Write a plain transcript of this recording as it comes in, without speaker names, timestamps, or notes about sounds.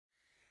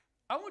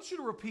I want you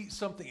to repeat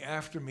something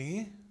after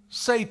me.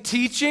 Say,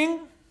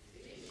 teaching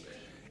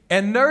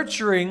and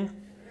nurturing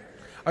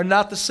are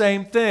not the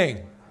same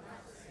thing.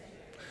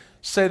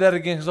 Say that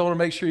again because I want to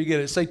make sure you get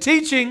it. Say,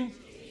 teaching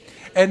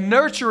and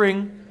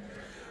nurturing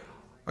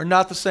are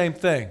not the same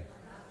thing.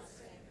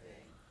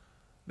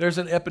 There's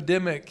an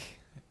epidemic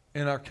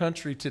in our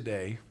country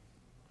today,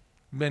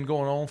 been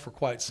going on for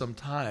quite some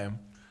time.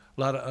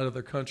 A lot of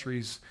other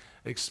countries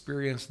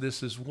experience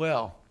this as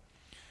well,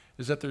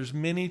 is that there's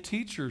many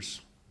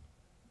teachers,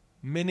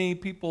 many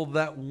people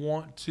that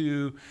want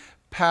to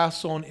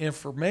pass on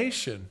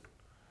information,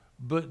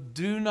 but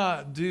do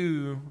not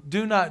do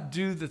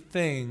the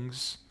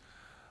things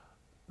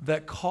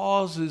that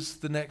causes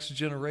the next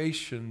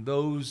generation,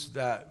 those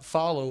that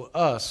follow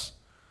us,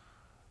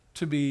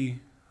 to be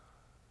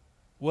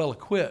well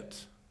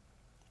equipped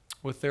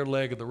with their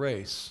leg of the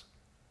race.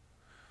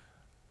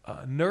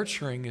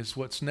 Nurturing is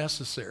what's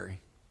necessary.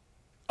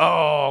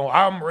 Oh,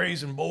 I'm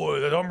raising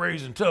boys. I'm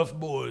raising tough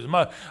boys.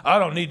 I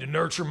don't need to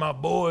nurture my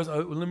boys.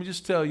 Let me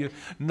just tell you,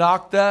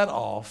 knock that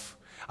off.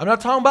 I'm not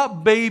talking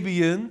about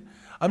babying.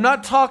 I'm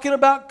not talking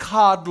about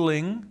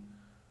coddling.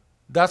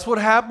 That's what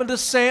happened to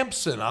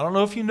Samson. I don't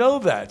know if you know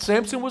that.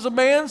 Samson was a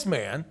man's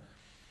man.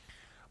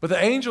 But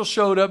the angel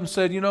showed up and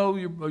said, you know,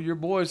 your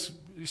boy's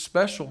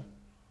special.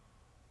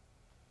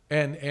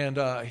 And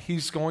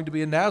he's going to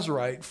be a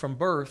Nazarite from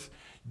birth.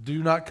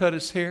 Do not cut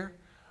his hair.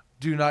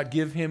 Do not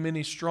give him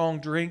any strong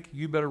drink.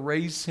 You better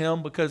raise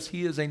him because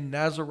he is a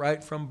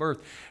Nazarite from birth.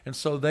 And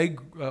so they,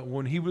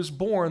 when he was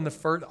born,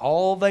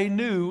 all they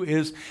knew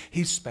is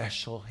he's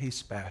special. He's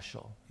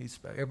special. He's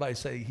special. Everybody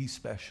say he's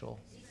special.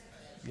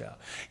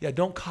 Yeah.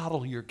 Don't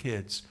coddle your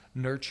kids.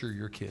 Nurture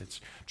your kids.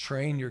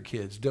 Train your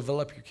kids.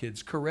 Develop your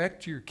kids.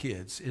 Correct your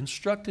kids.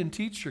 Instruct and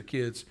teach your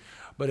kids.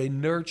 But a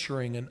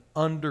nurturing, an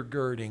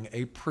undergirding,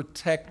 a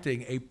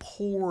protecting, a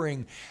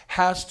pouring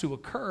has to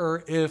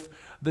occur if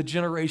the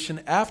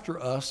generation after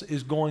us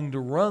is going to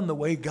run the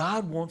way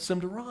God wants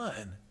them to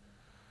run.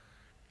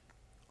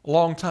 A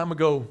long time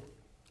ago,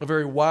 a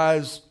very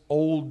wise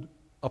old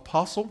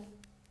apostle,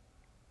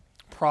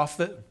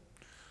 prophet,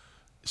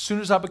 as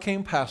soon as I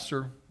became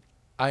pastor,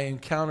 I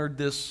encountered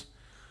this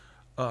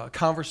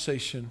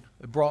conversation.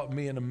 It brought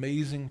me an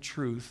amazing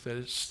truth that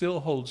it still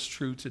holds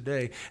true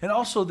today. And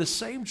also the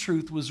same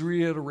truth was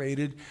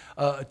reiterated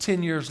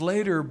 10 years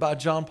later by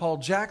John Paul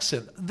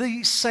Jackson.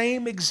 The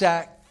same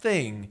exact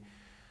thing.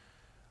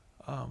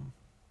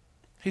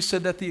 He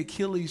said that the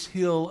Achilles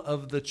heel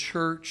of the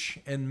church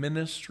and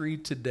ministry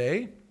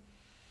today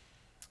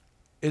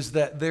is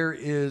that there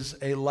is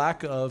a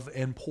lack of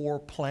and poor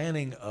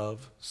planning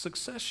of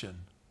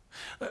succession.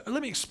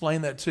 Let me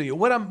explain that to you.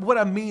 What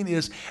I mean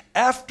is,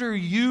 after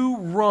you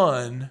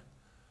run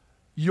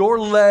your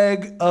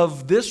leg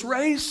of this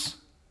race,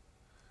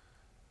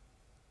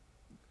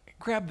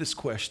 grab this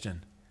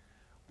question.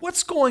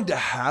 What's going to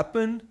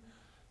happen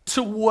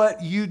to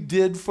what you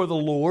did for the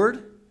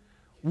Lord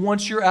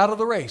once you're out of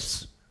the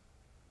race?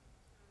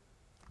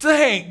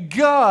 Thank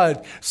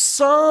God,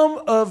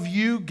 some of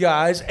you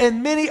guys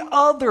and many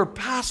other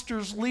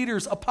pastors,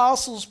 leaders,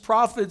 apostles,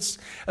 prophets,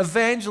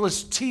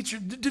 evangelists,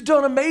 teachers,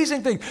 done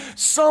amazing things.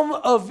 Some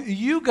of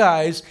you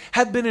guys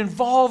have been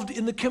involved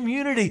in the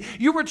community.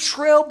 You were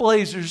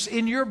trailblazers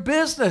in your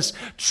business,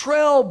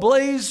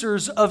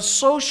 trailblazers of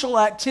social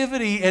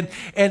activity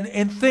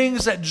and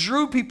things that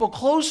drew people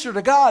closer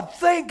to God.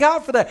 Thank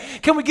God for that.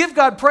 Can we give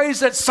God praise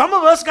that some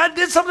of us, God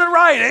did something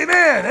right?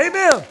 Amen.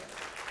 Amen.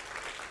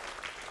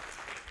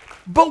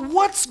 But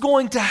what's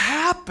going to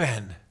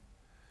happen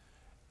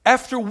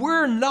after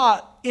we're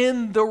not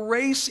in the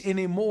race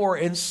anymore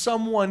and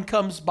someone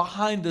comes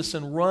behind us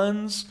and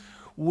runs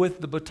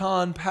with the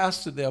baton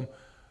passed to them?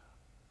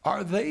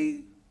 Are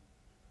they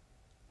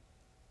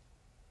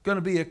going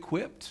to be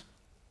equipped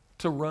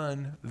to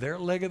run their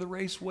leg of the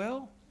race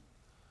well?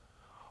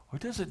 Or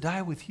does it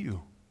die with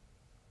you?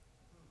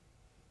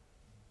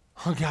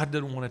 Oh, God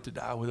doesn't want it to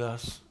die with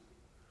us.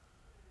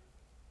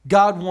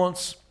 God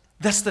wants...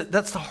 That's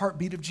the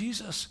heartbeat of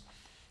Jesus.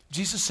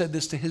 Jesus said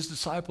this to his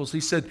disciples. He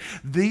said,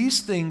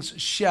 "These things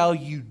shall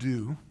you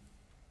do,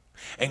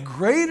 and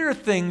greater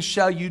things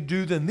shall you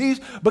do than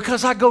these,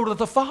 because I go to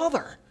the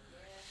Father."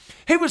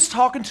 He was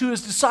talking to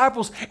his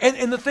disciples,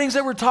 and the things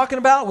that we're talking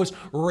about was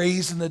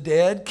raising the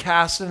dead,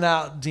 casting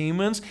out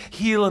demons,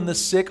 healing the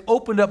sick,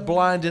 opened up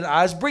blinded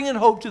eyes, bringing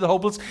hope to the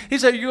hopeless. He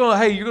said, you're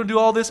going to do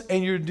all this,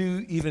 and you're going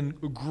to do even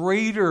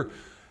greater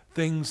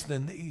things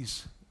than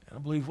these. And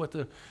I believe what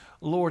the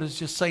Lord is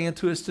just saying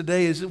to us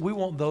today is that we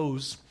want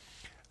those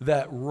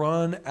that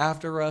run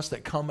after us,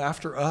 that come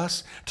after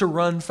us, to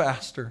run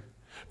faster,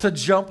 to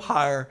jump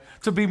higher,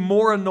 to be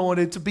more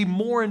anointed, to be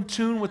more in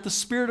tune with the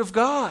Spirit of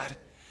God.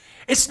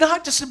 It's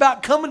not just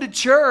about coming to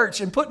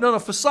church and putting on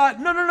a facade.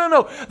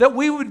 No. That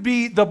we would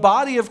be the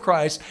body of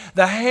Christ,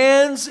 the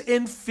hands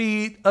and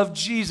feet of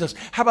Jesus.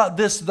 How about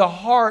this? The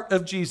heart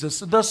of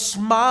Jesus, the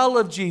smile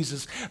of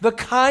Jesus, the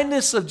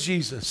kindness of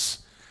Jesus.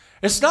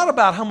 It's not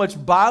about how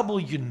much Bible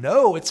you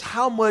know. It's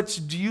how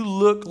much do you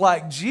look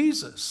like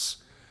Jesus.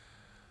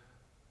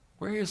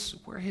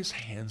 where are his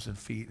hands and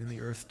feet in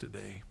the earth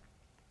today?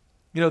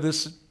 You know,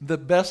 the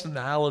best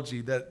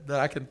analogy that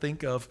I can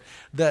think of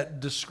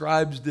that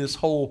describes this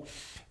whole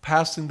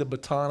passing the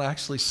baton, I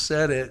actually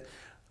said it,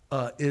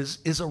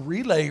 is a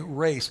relay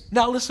race.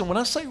 Now listen, when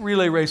I say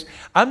relay race,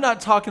 I'm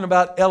not talking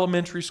about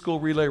elementary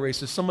school relay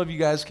races. Some of you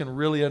guys can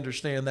really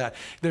understand that.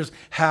 There's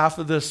half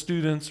of the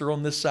students are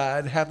on this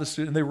side, half the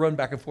students, and they run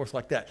back and forth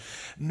like that.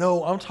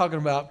 No, I'm talking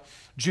about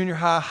junior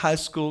high, high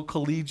school,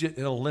 collegiate,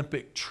 and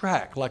Olympic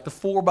track, like the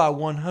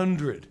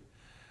 4x100.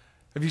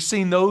 Have you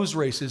seen those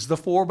races? The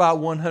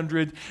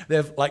 4x100, they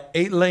have like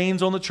 8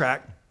 lanes on the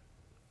track,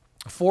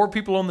 4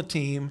 people on the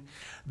team.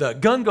 The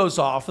gun goes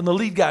off, and the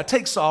lead guy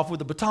takes off with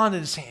the baton in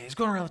his hand. He's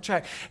going around the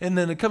track, and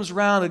then it comes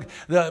around.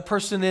 The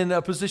person in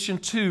position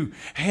 2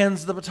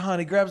 hands the baton.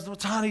 He grabs the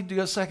baton. He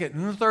does second,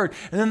 and the third,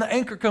 and then the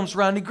anchor comes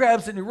around. And he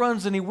grabs it, and he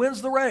runs, and he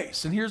wins the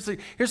race. And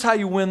here's how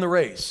you win the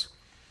race.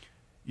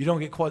 You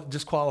don't get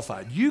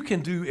disqualified. You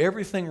can do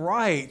everything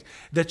right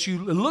it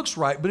looks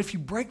right, but if you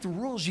break the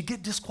rules, you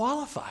get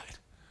disqualified.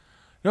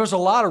 There's a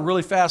lot of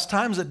really fast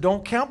times that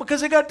don't count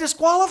because they got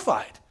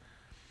disqualified.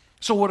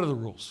 So what are the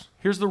rules?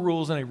 Here's the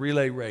rules in a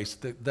relay race,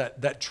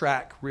 that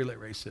track relay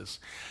race is.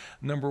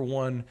 Number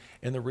 1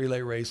 in the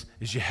relay race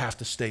is you have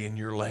to stay in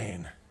your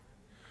lane.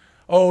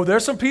 Oh,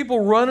 there's some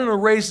people running a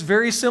race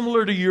very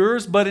similar to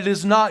yours, but it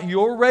is not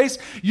your race.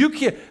 You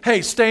can't,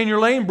 hey, stay in your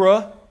lane,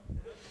 bruh.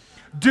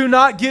 Do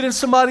not get in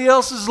somebody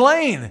else's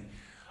lane.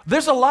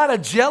 There's a lot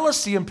of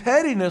jealousy and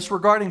pettiness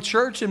regarding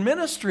church and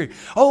ministry.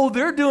 Oh,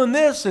 they're doing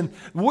this,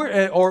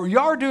 or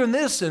y'all doing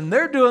this, and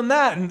they're doing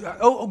that. And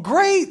oh,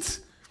 great.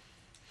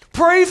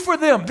 Pray for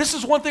them. This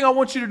is one thing I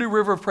want you to do,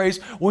 River of Praise.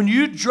 When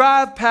you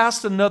drive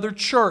past another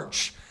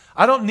church,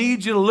 I don't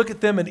need you to look at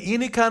them in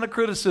any kind of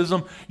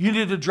criticism. You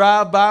need to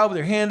drive by with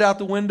your hand out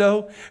the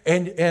window,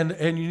 and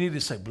you need to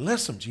say,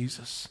 bless them,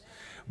 Jesus.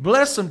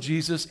 Bless them,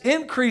 Jesus.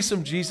 Increase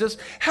them, Jesus.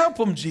 Help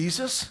them,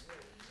 Jesus.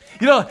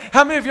 You know,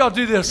 how many of y'all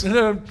do this? You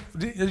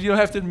don't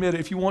have to admit it.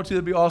 If you want to,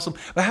 it'd be awesome.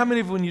 But how many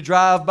of you, when you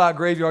drive by a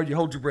graveyard, you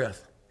hold your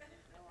breath?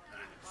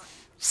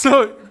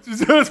 So,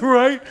 that's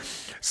right.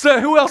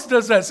 So who else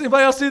does that? Does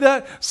anybody else do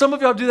that? Some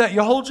of y'all do that.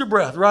 You hold your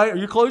breath, right? Or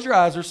you close your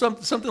eyes or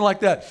something like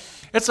that.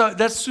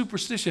 That's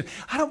superstition.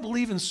 I don't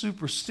believe in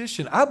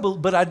superstition,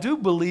 but I do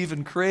believe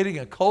in creating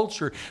a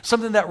culture,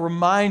 something that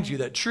reminds you,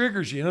 that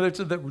triggers you. You know,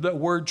 that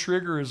word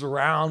trigger is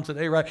around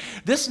today, right?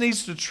 This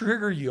needs to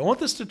trigger you. I want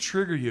this to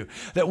trigger you,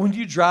 that when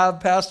you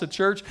drive past a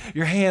church,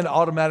 your hand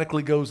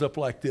automatically goes up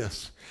like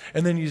this.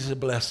 And then you just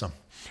bless them.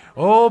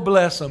 Oh,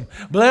 bless them.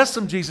 Bless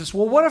them, Jesus.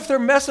 Well, what if they're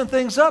messing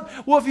things up?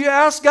 Well, if you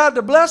ask God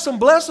to bless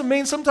them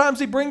means sometimes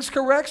he brings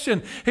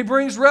correction. He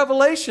brings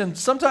revelation.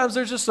 Sometimes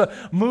there's just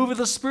a move of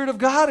the Spirit of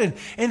God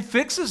and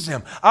fixes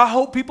them. I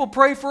hope people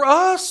pray for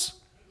us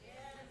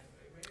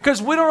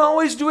because we don't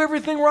always do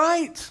everything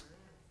right.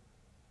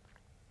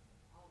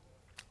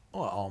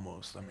 Well,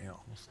 almost.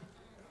 Almost.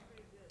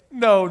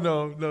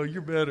 No,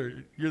 you're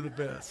better. You're the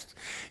best.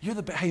 You're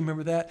the best. Hey,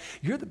 remember that?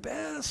 You're the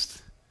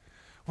best.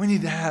 We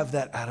need to have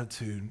that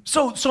attitude.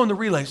 So in the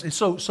relays,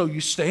 so you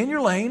stay in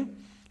your lane.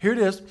 Here it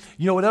is.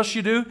 You know what else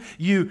you do?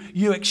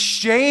 You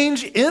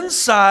exchange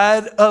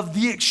inside of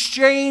the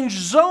exchange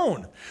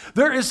zone.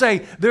 There's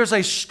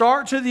a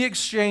start to the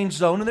exchange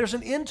zone and there's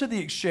an end to the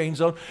exchange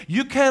zone.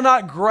 You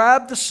cannot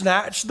grab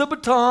the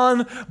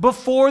baton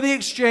before the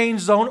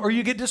exchange zone or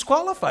you get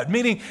disqualified.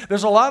 Meaning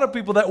there's a lot of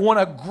people that want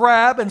to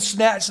grab and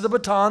snatch the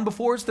baton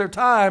before it's their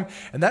time,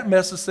 and that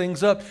messes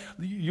things up.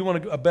 You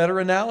want a better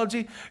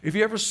analogy? If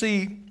you ever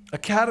see a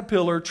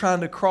caterpillar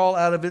trying to crawl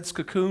out of its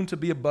cocoon to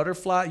be a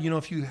butterfly, you know,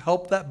 if you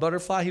help that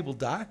butterfly, he will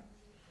die.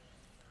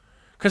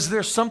 Because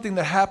there's something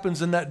that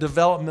happens in that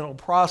developmental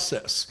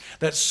process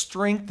that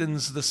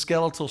strengthens the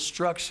skeletal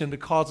structure to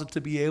cause it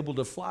to be able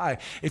to fly.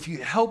 If you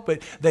help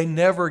it, they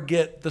never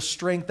get the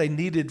strength they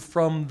needed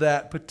from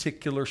that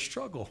particular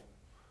struggle.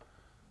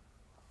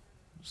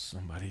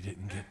 Somebody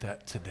didn't get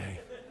that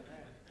today.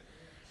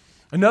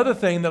 Another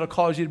thing that'll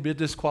cause you to be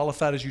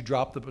disqualified is you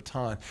drop the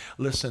baton.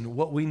 Listen,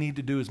 what we need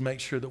to do is make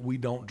sure that we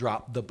don't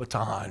drop the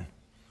baton.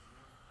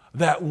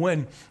 That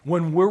when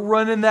we're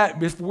running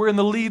that, if we're in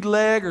the lead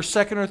leg or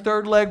second or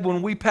third leg,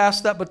 when we pass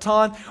that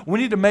baton, we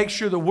need to make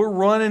sure that we're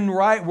running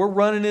right, we're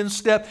running in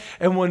step.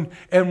 And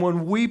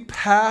when we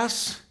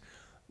pass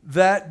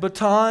that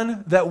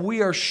baton, that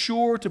we are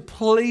sure to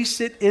place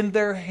it in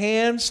their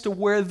hands to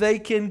where they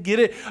can get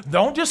it.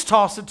 Don't just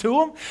toss it to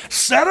them.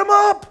 Set them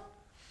up.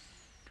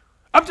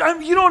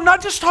 I'm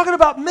not just talking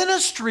about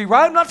ministry,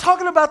 right? I'm not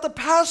talking about the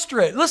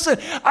pastorate. Listen,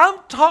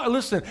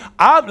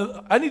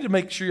 I need to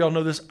make sure y'all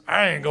know this.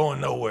 I ain't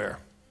going nowhere.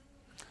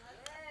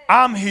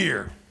 I'm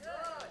here.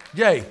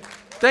 Yay.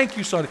 Thank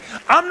you, Sonny.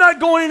 I'm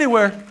not going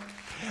anywhere.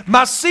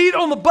 My seat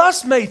on the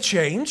bus may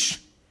change.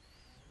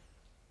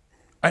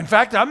 In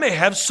fact, I may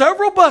have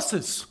several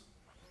buses.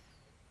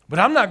 But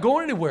I'm not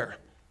going anywhere.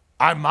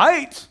 I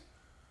might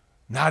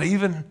not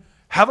even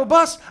have a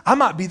bus. I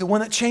might be the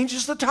one that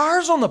changes the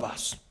tires on the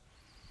bus.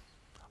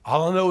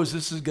 All I know is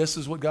this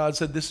is what God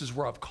said. This is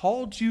where I've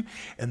called you,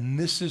 and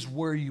this is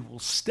where you will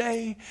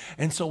stay.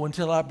 And so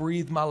until I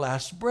breathe my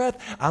last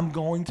breath, I'm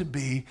going to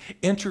be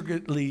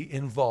intricately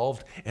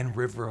involved in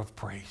River of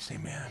Praise.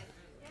 Amen.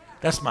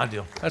 That's my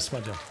deal. That's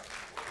my deal.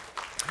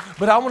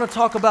 But I want to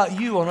talk about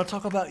you. I want to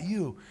talk about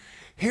you.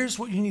 Here's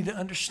what you need to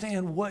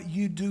understand. What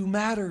you do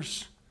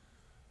matters.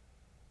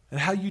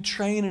 And how you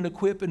train and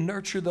equip and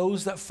nurture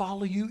those that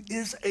follow you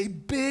is a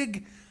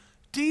big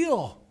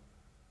deal.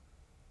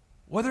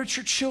 Whether it's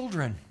your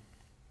children,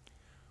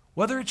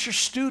 whether it's your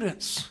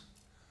students,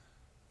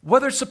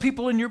 whether it's the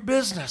people in your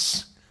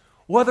business,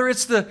 whether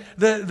it's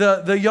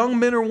the young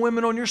men or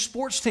women on your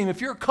sports team.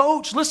 If you're a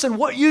coach, listen,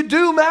 what you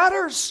do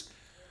matters.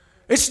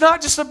 It's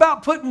not just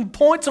about putting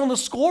points on the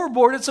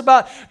scoreboard. It's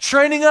about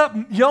training up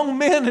young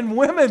men and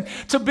women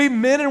to be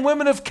men and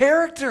women of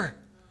character.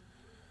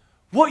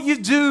 What you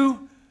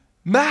do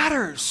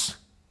matters.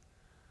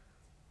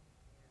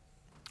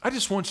 I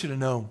just want you to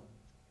know,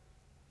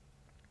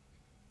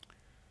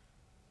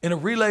 in a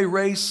relay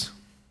race,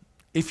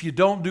 if you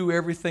don't do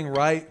everything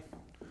right,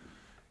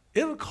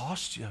 it'll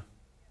cost you.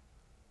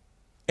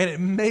 And it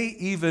may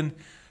even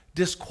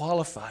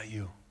disqualify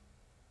you.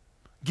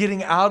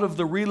 Getting out of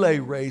the relay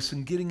race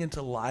and getting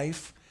into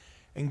life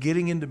and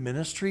getting into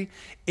ministry,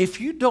 if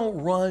you don't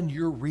run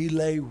your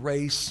relay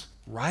race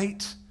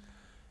right,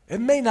 it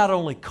may not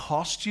only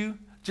cost you,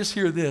 just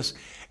hear this,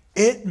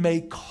 it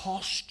may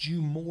cost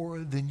you more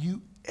than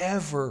you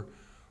ever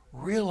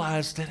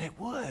realized that it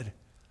would.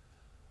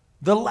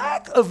 The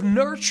lack of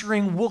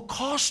nurturing will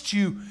cost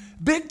you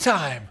big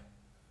time.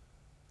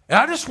 And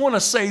I just want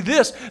to say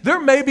this. There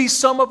may be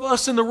some of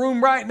us in the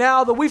room right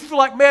now that we feel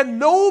like, man,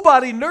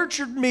 nobody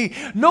nurtured me.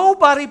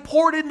 Nobody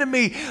poured into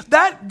me.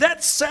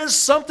 That says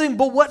something,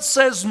 but what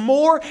says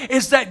more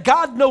is that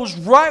God knows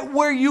right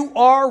where you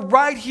are,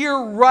 right here,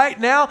 right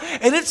now.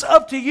 And it's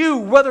up to you,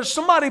 whether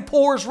somebody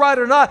pours right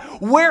or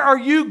not, where are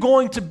you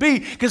going to be?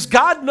 Because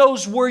God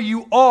knows where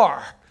you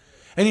are.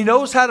 And He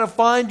knows how to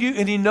find you,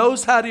 and He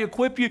knows how to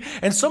equip you.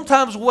 And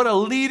sometimes what a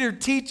leader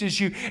teaches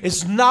you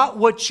is not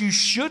what you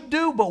should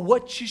do, but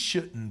what you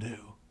shouldn't do.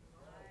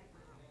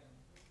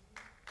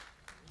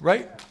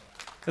 Right?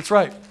 That's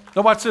right.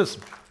 Now watch this.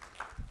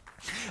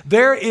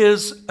 There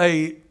is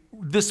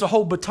this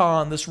whole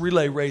baton, this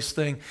relay race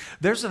thing.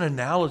 There's an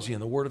analogy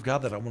in the Word of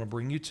God that I want to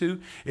bring you to.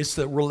 It's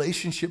the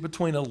relationship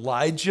between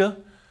Elijah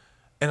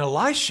and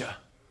Elisha.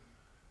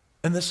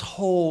 And this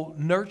whole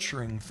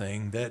nurturing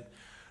thing that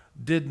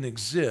didn't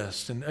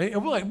exist. And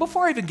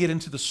before I even get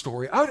into the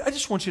story, I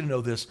just want you to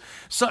know this.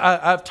 So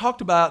I've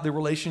talked about the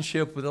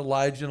relationship with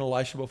Elijah and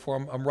Elisha before.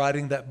 I'm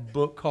writing that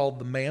book called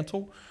The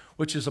Mantle,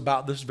 which is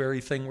about this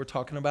very thing we're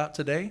talking about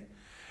today.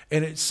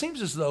 And it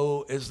seems as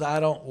though I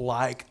don't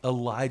like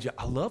Elijah.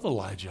 I love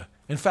Elijah.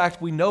 In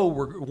fact, we know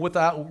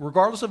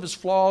regardless of his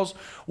flaws,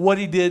 what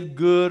he did,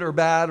 good or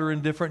bad or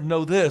indifferent,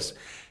 know this.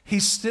 He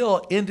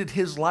still ended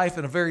his life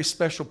in a very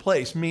special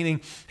place,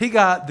 meaning he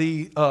got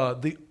the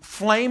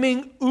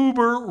flaming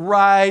Uber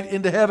ride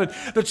into heaven.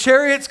 The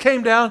chariots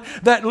came down,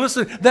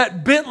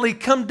 that Bentley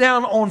come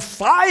down on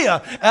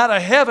fire out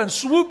of heaven,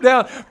 swooped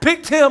down,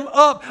 picked him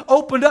up,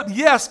 opened up,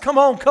 yes, come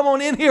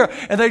on in here.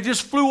 And they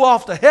just flew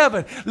off to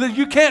heaven.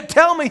 You can't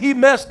tell me he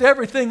messed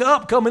everything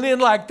up coming in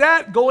like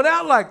that, going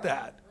out like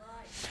that.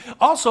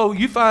 Also,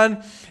 you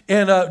find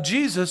in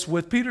Jesus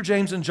with Peter,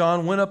 James, and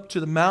John went up to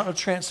the Mount of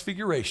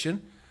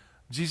Transfiguration.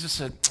 Jesus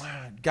said,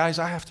 guys,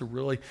 I have to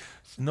really,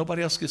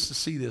 nobody else gets to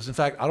see this. In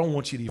fact, I don't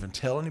want you to even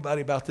tell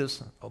anybody about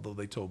this, although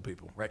they told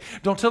people, right?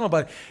 Don't tell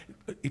nobody.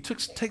 He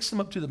takes them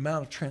up to the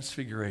Mount of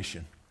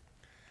Transfiguration.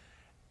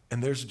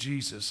 And there's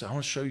Jesus. I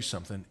want to show you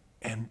something.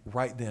 And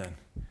right then,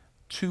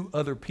 two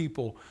other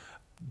people,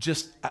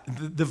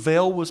 the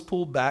veil was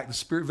pulled back, the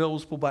spirit veil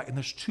was pulled back, and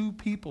there's two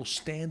people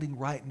standing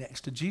right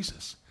next to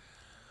Jesus.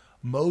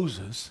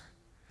 Moses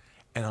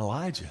and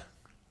Elijah,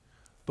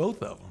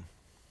 both of them.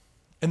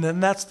 And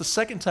then that's the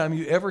second time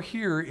you ever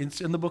hear,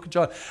 it's in the book of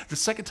John, the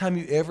second time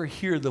you ever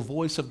hear the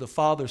voice of the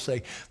Father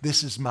say,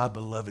 this is my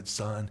beloved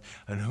Son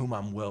in whom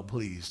I'm well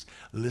pleased.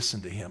 Listen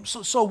to him.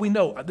 So we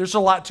know there's a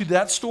lot to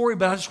that story,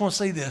 but I just want to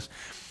say this.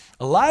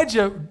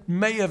 Elijah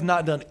may have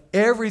not done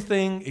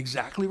everything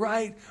exactly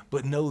right,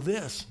 but know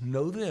this.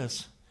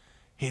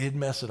 He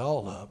didn't mess it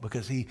all up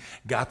because he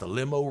got the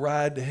limo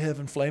ride to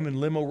heaven, flaming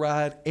limo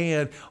ride,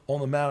 and on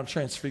the Mount of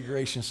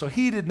Transfiguration. So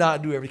he did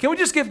not do everything. Can we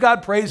just give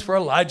God praise for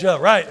Elijah?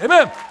 Right.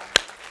 Amen.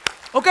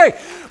 Okay.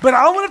 But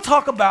I want to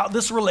talk about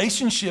this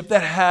relationship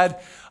that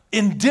had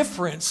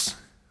indifference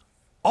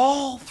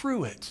all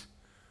through it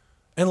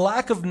and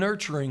lack of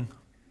nurturing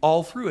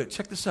all through it.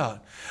 Check this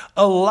out.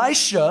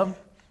 Elisha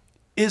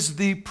is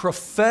the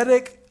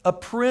prophetic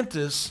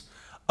apprentice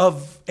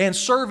and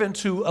servant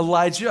to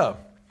Elijah.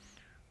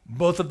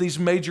 Both of these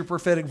major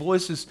prophetic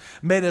voices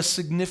made a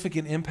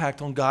significant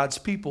impact on God's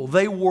people.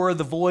 They were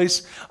the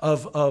voice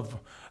of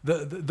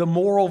the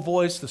moral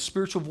voice, the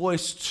spiritual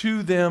voice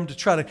to them to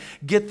try to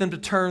get them to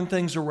turn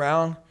things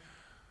around.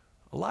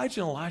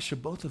 Elijah and Elisha,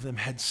 both of them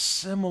had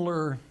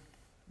similar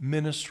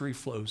ministry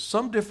flows.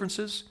 Some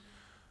differences,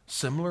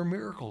 Similar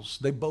miracles.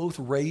 They both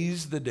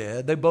raise the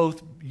dead. They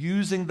both,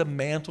 using the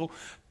mantle,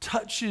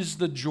 touches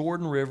the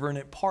Jordan River and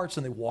it parts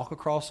and they walk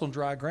across on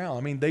dry ground.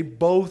 I mean, they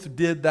both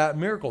did that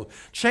miracle.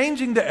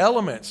 Changing the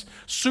elements,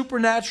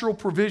 supernatural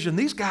provision.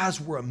 These guys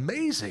were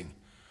amazing.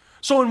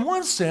 So in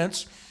one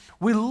sense,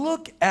 we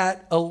look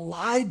at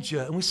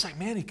Elijah and we say,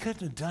 man, he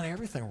couldn't have done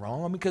everything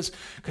wrong. I mean,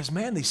 because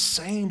man, these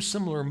same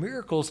similar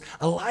miracles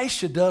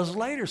Elisha does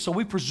later. So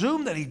we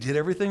presume that he did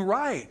everything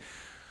right.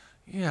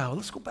 Yeah, well,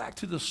 let's go back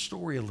to the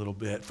story a little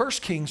bit. 1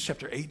 Kings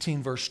chapter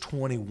 18, verse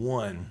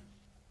 21.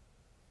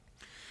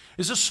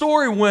 It's a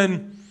story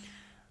when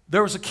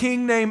there was a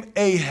king named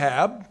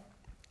Ahab,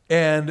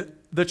 and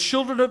the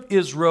children of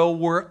Israel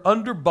were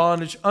under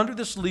bondage, under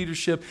this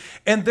leadership,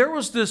 and there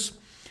was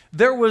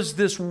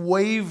this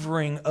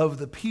wavering of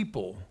the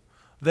people.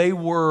 They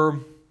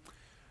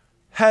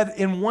had,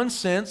 in one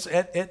sense,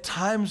 at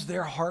times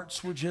their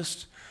hearts were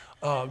just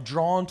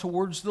drawn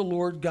towards the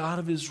Lord God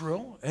of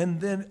Israel. And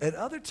then at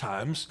other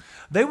times,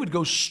 they would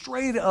go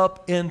straight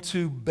up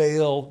into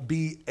Baal,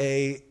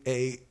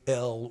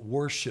 B-A-A-L,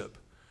 worship.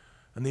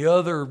 And the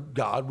other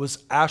god was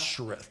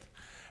Ashereth.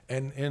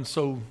 And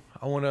so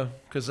I want to,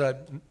 because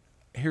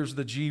here's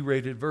the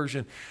G-rated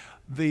version.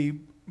 The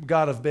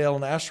god of Baal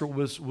and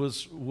Ashereth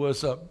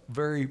was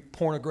very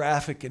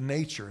pornographic in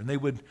nature. And they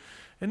would,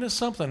 isn't it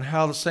something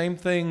how the same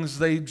things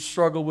they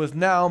struggle with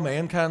now,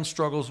 mankind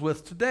struggles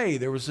with today?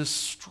 There was this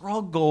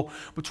struggle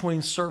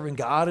between serving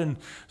God and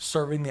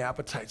serving the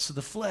appetites of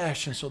the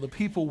flesh. And so the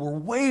people were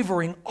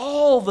wavering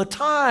all the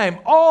time.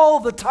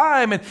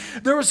 And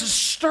there was a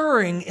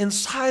stirring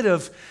inside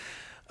of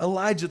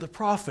Elijah the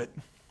prophet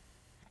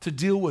to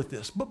deal with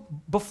this. But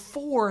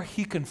before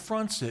he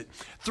confronts it,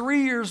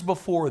 3 years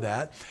before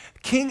that,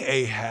 King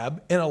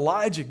Ahab and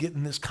Elijah get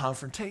in this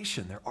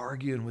confrontation. They're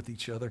arguing with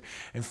each other.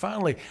 And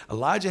finally,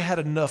 Elijah had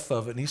enough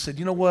of it. And he said,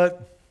 you know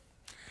what?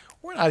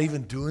 We're not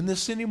even doing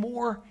this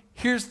anymore.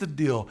 Here's the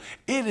deal.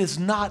 It is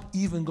not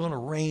even going to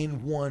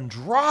rain one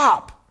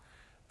drop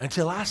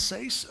until I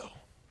say so.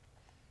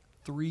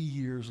 3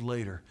 years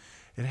later,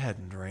 it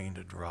hadn't rained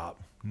a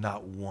drop.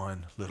 Not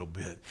one little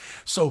bit.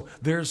 So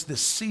there's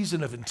this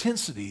season of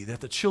intensity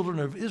that the children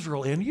of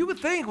Israel, and you would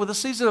think with a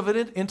season of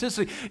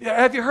intensity,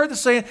 have you heard the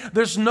saying,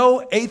 there's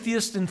no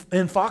atheist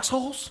in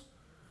foxholes?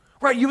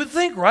 Right, you would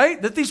think,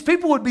 right, that these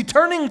people would be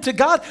turning to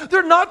God.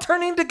 They're not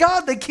turning to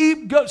God. They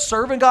keep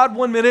serving God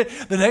 1 minute.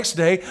 The next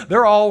day,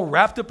 they're all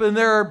wrapped up in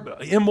their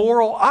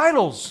immoral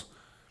idols.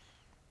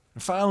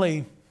 And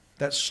finally,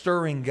 that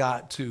stirring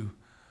got to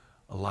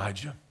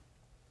Elijah.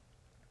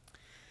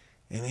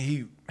 And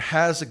he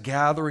has a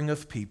gathering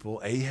of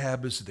people.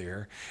 Ahab is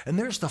there. And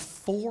there's the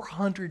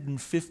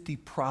 450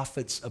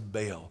 prophets of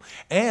Baal.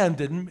 And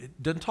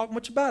didn't talk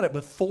much about it,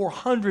 but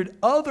 400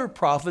 other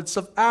prophets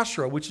of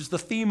Asherah, which is the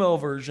female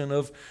version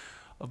of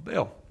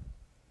Baal.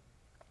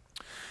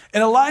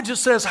 And Elijah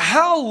says,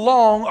 how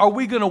long are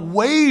we going to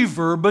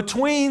waver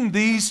between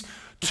these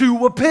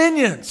two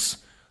opinions?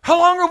 How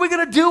long are we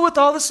going to deal with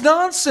all this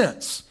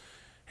nonsense?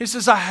 He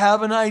says, I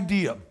have an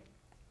idea.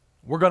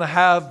 We're going to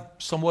have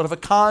somewhat of a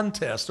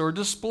contest or a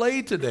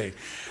display today.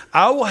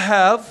 I will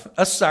have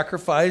a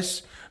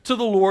sacrifice to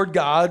the Lord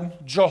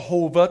God,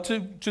 Jehovah,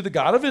 to the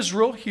God of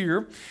Israel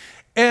here.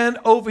 And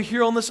over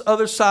here on this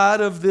other side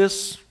of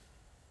this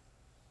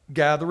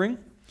gathering,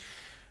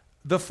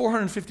 the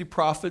 450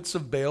 prophets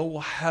of Baal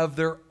will have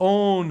their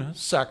own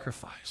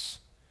sacrifice.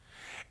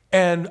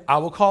 And I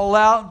will call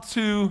out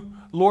to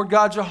Lord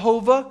God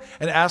Jehovah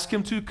and ask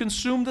him to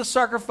consume the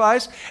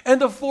sacrifice. And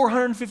the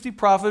 450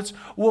 prophets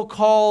will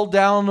call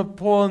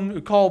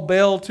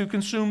Baal to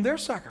consume their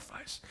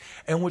sacrifice.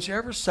 And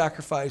whichever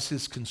sacrifice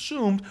is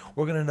consumed,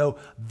 we're going to know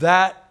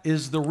that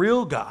is the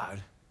real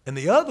God. And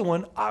the other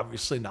one,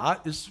 obviously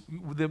not, is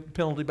the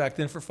penalty back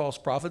then for false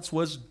prophets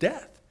was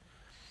death.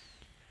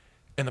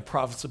 And the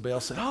prophets of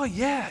Baal said, oh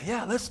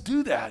yeah, let's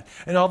do that.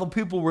 And all the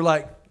people were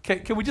like,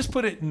 can we just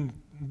put it in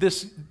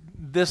this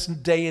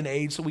day and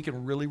age so we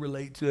can really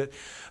relate to it?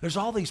 There's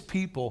all these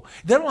people.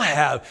 They don't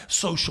have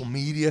social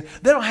media.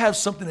 They don't have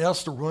something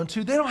else to run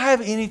to. They don't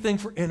have anything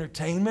for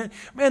entertainment.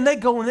 Man, they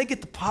go and they get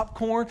the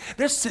popcorn.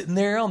 They're sitting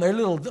there on their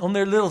little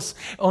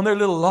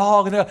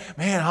log, and they're,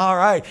 man, all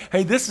right.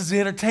 Hey, this is the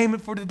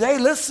entertainment for today.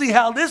 Let's see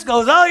how this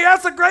goes. Oh, yeah,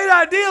 that's a great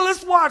idea.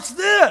 Let's watch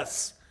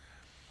this.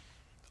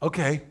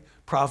 Okay,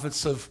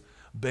 prophets of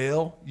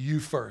Baal, you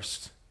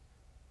first.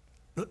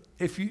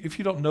 If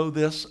you don't know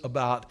this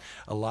about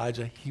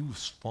Elijah, he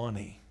was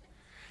funny.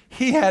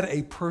 He had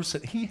a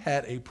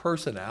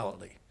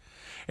personality.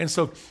 And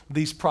so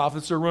these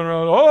prophets are running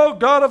around, oh,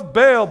 God of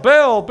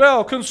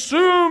Baal,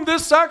 consume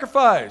this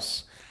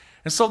sacrifice.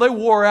 And so they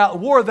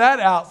wore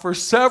that out for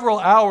several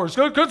hours.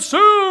 Go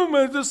consume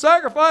the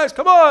sacrifice.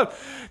 Come on.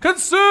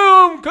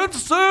 Consume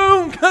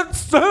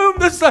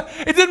this.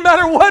 It didn't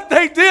matter what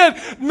they did.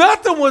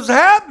 Nothing was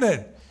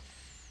happening.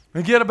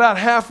 And get about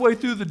halfway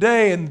through the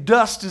day and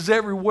dust is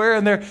everywhere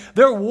and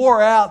they're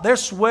wore out, they're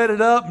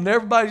sweated up, and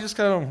everybody just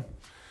kind of,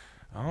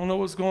 I don't know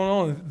what's going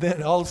on. And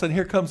then all of a sudden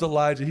here comes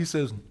Elijah. He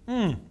says,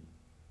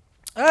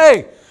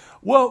 hey,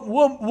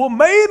 well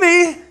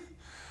maybe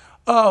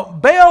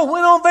Baal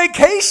went on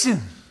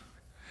vacation.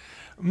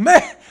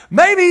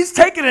 Maybe he's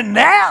taking a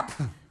nap.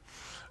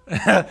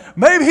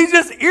 Maybe he's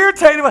just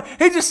irritated.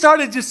 He just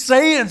started just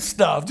saying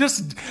stuff,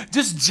 just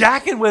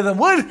jacking with him.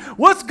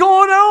 What's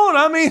going on?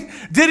 I mean,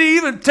 did he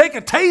even take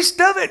a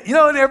taste of it? You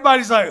know, and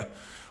everybody's like,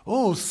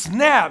 oh,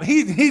 snap.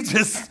 He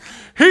just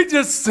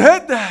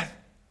said that.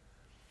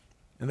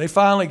 And they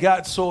finally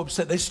got so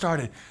upset. They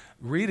started,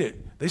 read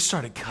it, they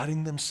started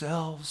cutting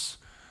themselves.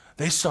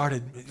 They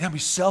started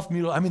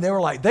self-mutilating. I mean, they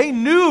were like, they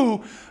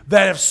knew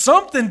that if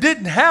something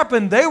didn't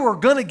happen, they were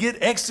going to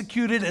get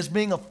executed as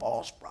being a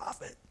false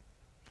prophet.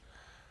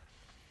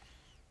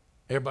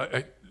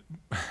 Everybody,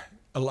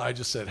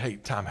 Elijah said, hey,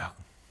 time out.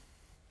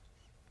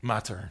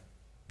 My turn.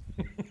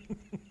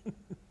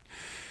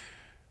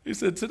 He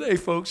said, today,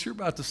 folks, you're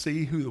about to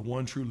see who the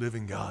one true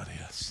living God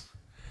is.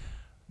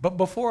 But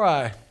before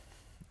I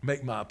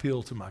make my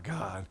appeal to my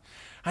God,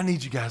 I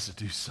need you guys to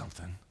do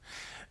something.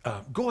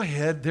 Go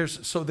ahead.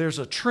 There's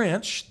a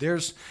trench.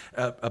 There's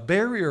a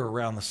barrier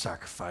around the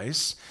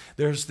sacrifice.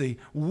 There's the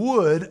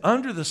wood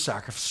under the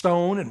sacrifice,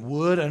 stone and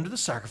wood under the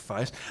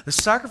sacrifice. The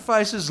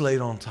sacrifice is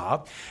laid on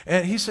top.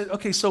 And he said,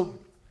 okay, so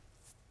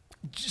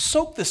just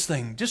soak this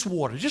thing, just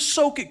water. Just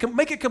soak it,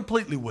 make it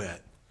completely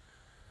wet.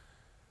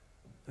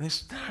 And they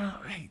said, no,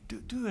 hey,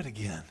 do it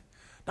again.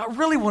 I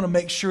really want to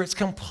make sure it's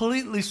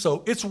completely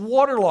soaked. It's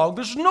waterlogged.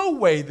 There's no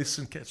way this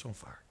can catch on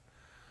fire.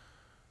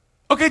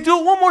 Okay, do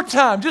it one more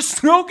time. Just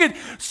soak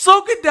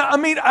it down. I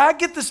mean, I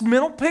get this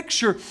mental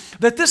picture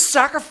that this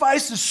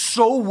sacrifice is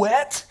so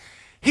wet,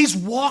 he's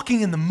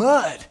walking in the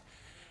mud.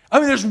 I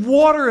mean, there's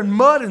water and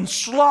mud and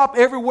slop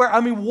everywhere.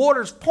 I mean,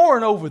 water's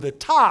pouring over the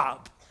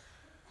top.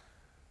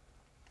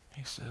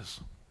 He says,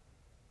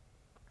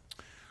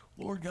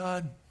 Lord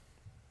God,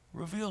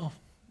 reveal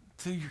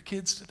to your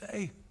kids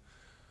today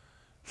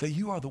that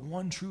you are the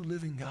one true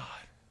living God.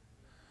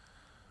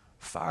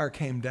 Fire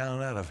came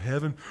down out of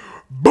heaven.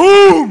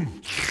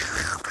 Boom!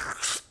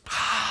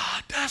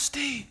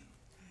 Dusty.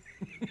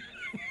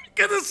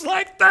 It's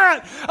like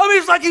that. I mean,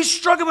 it's like he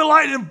struck him with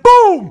lightning.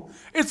 Boom!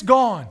 It's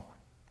gone.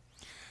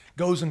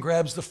 Goes and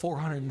grabs the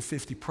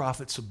 450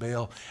 prophets of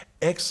Baal,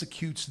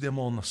 executes them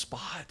on the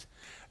spot.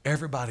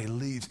 Everybody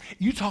leaves.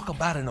 You talk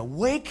about an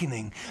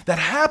awakening that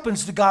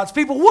happens to God's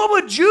people. What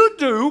would you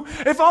do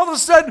if all of a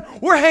sudden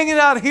we're hanging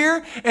out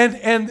here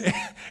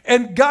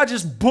and God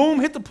just boom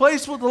hit the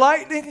place with the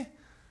lightning?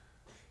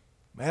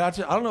 Man, I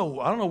don't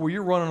know where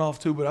you're running off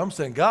to, but I'm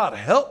saying, God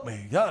help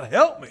me. God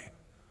help me.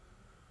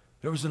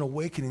 There was an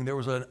awakening. There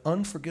was an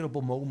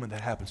unforgettable moment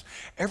that happens.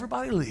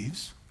 Everybody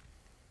leaves.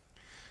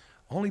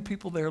 Only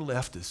people there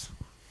left is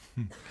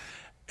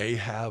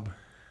Ahab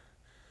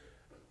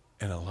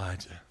and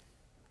Elijah.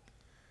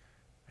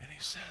 And he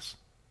says,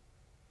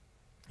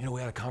 you know,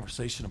 we had a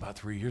conversation about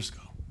 3 years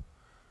ago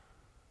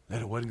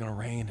that it wasn't going to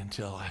rain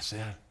until he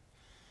said,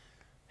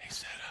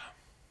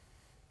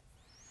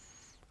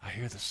 I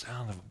hear the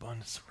sound of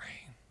abundance of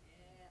rain.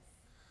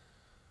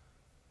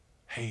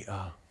 Yes. Hey,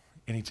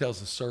 and he tells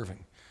the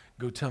servant,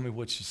 go tell me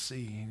what you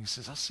see. And he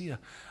says, I see a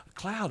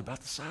cloud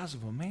about the size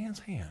of a man's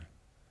hand.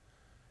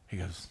 He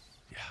goes,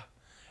 yeah,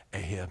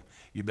 Ahab,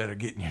 you better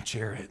get in your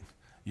chariot.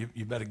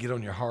 You better get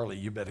on your Harley.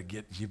 You better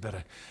get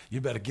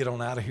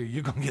on out of here.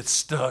 You're gonna get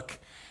stuck.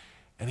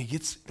 And he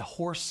gets the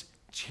horse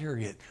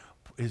chariot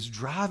is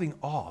driving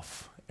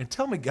off. And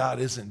tell me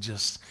God isn't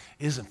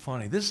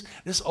funny. This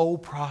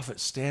old prophet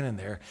standing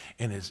there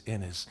in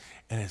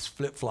his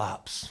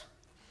flip-flops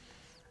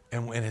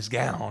and in his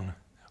gown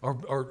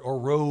or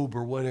robe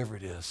or whatever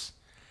it is.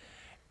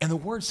 And the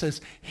word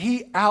says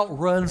he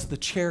outruns the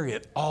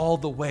chariot all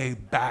the way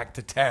back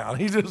to town.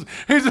 He just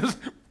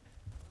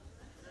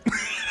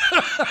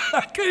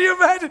Can you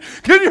imagine?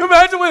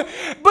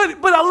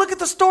 But I look at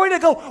the story and I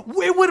go,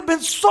 it would have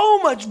been so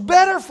much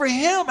better for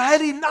him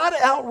had he not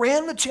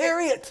outran the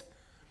chariot.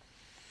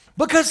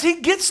 Because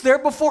he gets there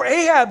before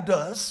Ahab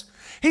does.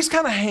 He's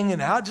kind of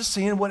hanging out, just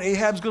seeing what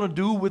Ahab's going to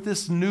do with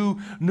this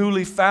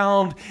newly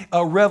found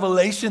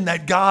revelation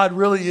that God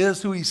really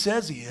is who he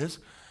says he is.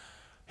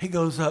 He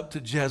goes up to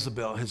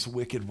Jezebel, his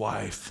wicked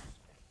wife.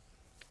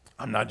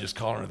 I'm not just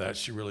calling her that,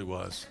 she really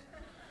was.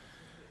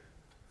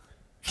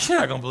 You're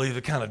not going to believe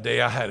the kind of day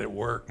I had at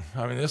work.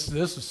 I mean, this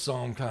is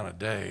some kind of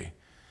day.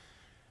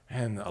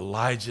 And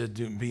Elijah,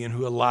 being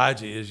who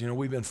Elijah is, you know,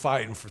 we've been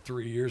fighting for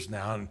 3 years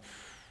now,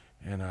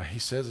 and he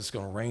says it's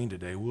going to rain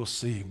today. We'll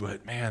see.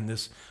 But, man,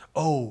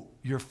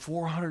 your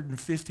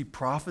 450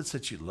 prophets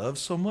that you love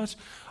so much,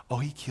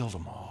 he killed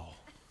them all.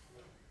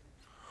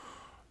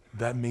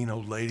 That mean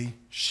old lady,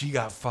 she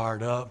got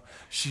fired up.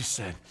 She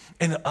said,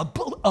 and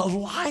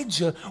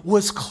Elijah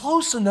was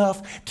close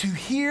enough to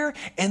hear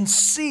and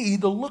see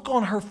the look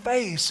on her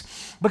face,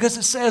 because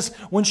it says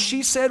when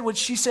she said what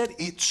she said,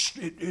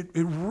 it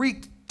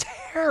wreaked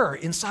terror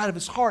inside of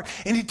his heart,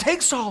 and he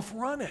takes off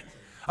running.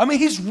 I mean,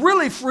 he's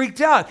really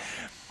freaked out.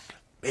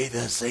 May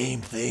the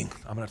same thing,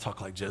 I'm going to talk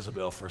like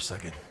Jezebel for a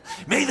second.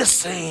 May the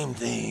same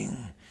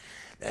thing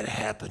that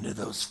happened to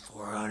those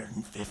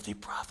 450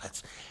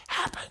 prophets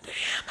happen to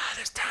him at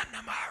this time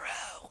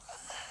tomorrow.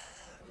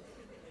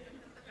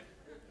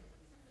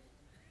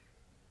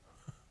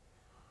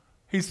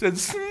 He said,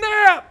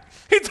 snap.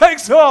 He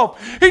takes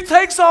off. He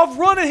takes off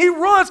running. He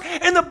runs.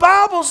 And the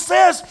Bible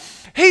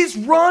says he's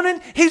running.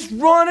 He's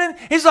running.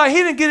 He's like, he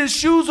didn't get his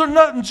shoes or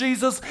nothing,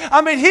 Jesus.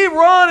 I mean, he's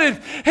running.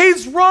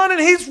 He's running.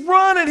 He's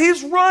running.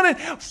 He's running.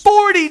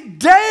 40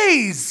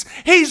 days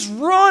he's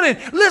running.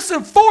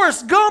 Listen,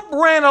 Forrest Gump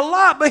ran a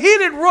lot, but he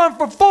didn't run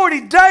for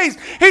 40 days.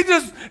 He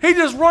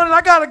just running.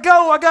 I got to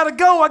go. I got to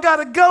go. I got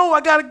to go. I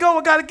got to go.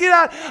 I got to get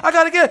out. I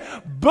got to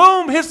get.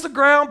 Boom, hits the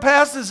ground,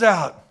 passes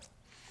out.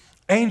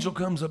 Angel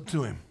comes up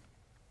to him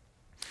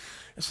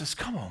and says,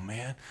 come on,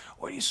 man.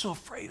 What are you so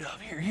afraid of?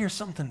 Here's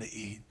something to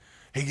eat.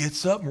 He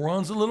gets up and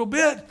runs a little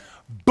bit.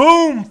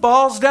 Boom,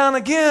 falls down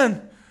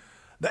again.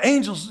 The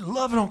angel's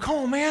loving him. Come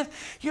on, man.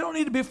 You don't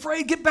need to be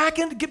afraid. Get back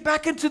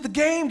into the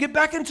game. Get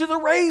back into the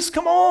race.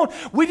 Come on.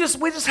 We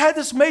just had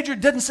this major.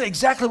 It doesn't say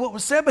exactly what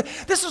was said, but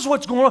this is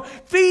what's going on.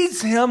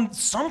 Feeds him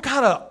some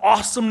kind of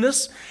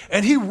awesomeness,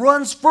 and he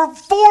runs for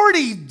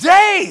 40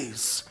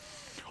 days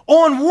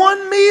on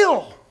one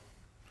meal.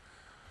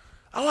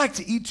 I like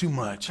to eat too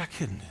much. I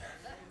couldn't.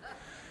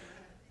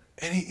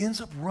 And he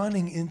ends up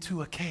running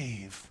into a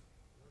cave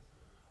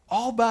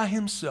all by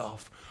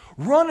himself,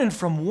 running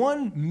from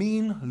one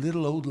mean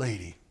little old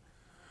lady.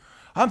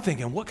 I'm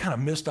thinking, what kind of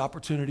missed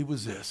opportunity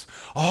was this?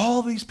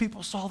 All these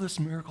people saw this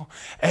miracle.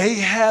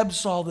 Ahab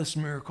saw this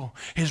miracle.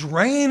 His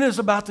reign is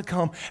about to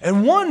come.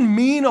 And one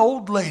mean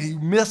old lady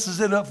messes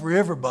it up for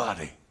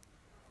everybody.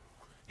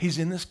 He's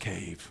in this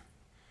cave.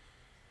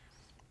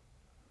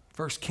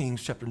 1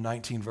 Kings chapter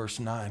 19, verse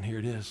 9. Here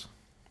it is.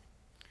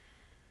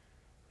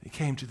 He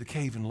came to the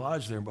cave and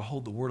lodged there, and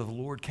behold, the word of the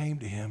Lord came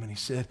to him, and he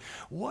said,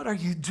 what are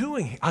you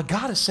doing?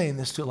 God is saying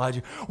this to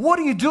Elijah. What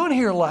are you doing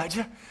here,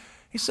 Elijah?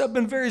 He said, I've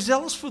been very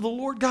zealous for the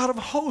Lord God of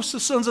hosts.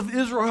 The sons of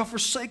Israel have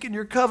forsaken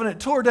your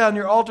covenant, tore down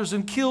your altars,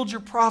 and killed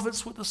your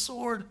prophets with the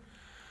sword.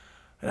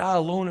 And I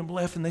alone am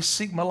left, and they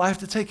seek my life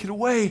to take it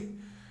away.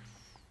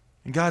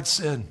 And God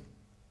said,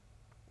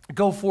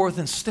 go forth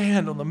and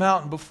stand on the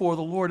mountain before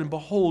the Lord. And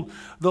behold,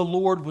 the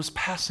Lord was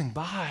passing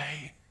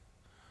by.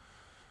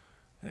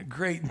 And a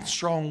great and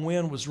strong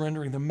wind was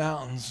rendering the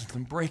mountains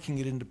and breaking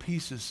it into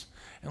pieces.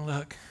 And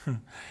look,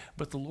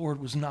 but the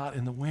Lord was not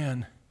in the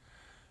wind.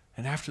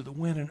 And after the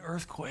wind, an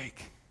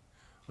earthquake.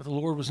 But the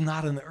Lord was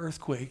not in the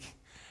earthquake.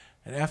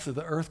 And after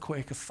the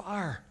earthquake, a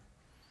fire.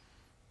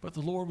 But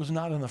the Lord was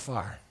not in the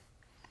fire.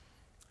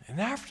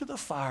 And after the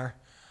fire,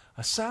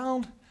 a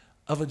sound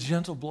of a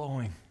gentle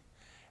blowing.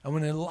 And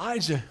when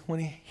Elijah, when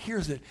he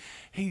hears it,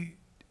 he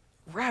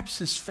wraps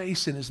his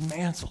face in his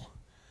mantle.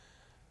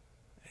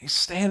 He's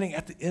standing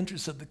at the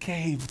entrance of the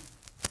cave.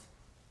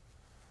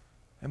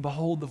 And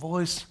behold, the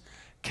voice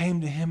came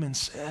to him and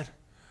said,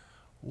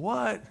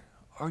 what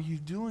are you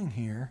doing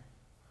here,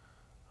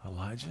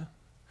 Elijah?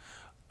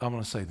 I'm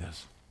going to say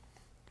this.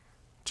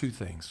 Two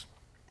things.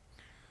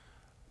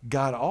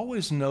 God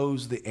always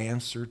knows the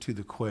answer to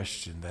the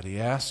question that he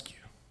asked you.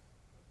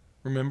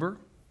 Remember?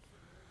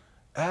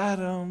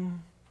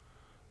 Adam,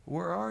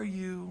 where are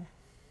you?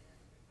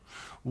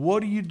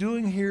 What are you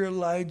doing here,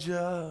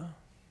 Elijah?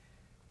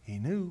 He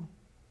knew.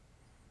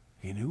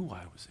 He knew why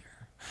I was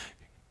there.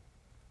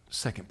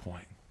 Second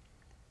point.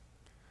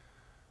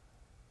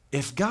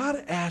 If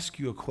God asks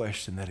you a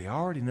question that he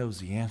already knows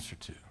the answer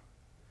to,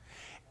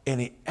 and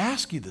he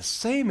asks you the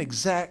same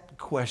exact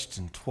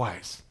question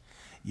twice,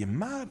 you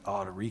might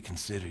ought to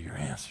reconsider your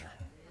answer.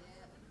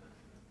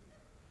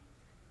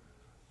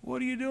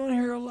 What are you doing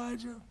here,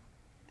 Elijah?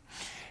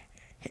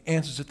 He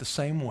answers it the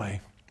same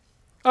way.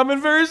 I've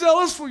been very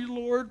zealous for you,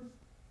 Lord.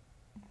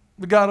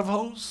 The God of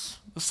hosts,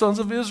 the sons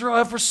of Israel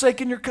have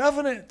forsaken your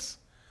covenant.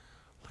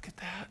 Look at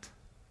that.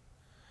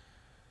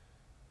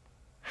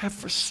 Have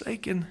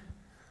forsaken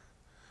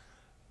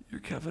your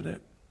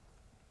covenant.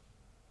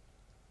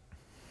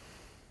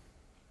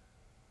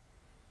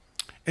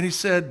 And he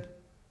said,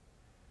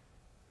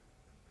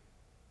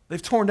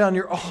 they've torn down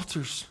your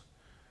altars,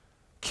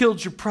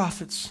 killed your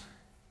prophets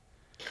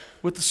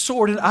with the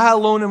sword, and I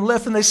alone am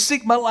left, and they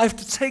seek my life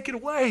to take it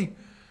away.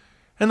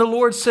 And the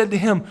Lord said to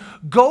him,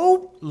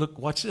 go, look,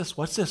 watch this,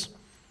 watch this.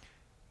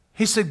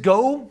 He said,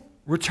 go,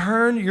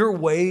 return your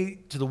way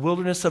to the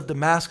wilderness of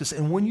Damascus,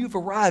 and when you've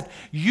arrived,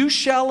 you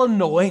shall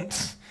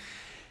anoint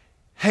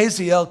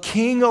Hazael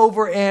king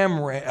over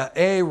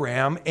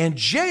Aram, and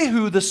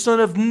Jehu the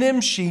son of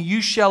Nimshi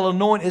you shall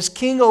anoint as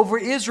king over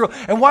Israel.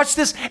 And watch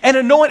this, and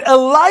anoint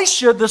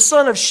Elisha the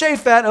son of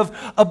Shaphat of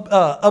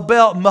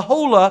Abel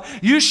Meholah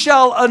you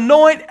shall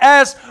anoint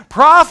as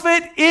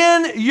prophet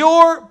in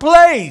your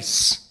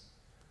place.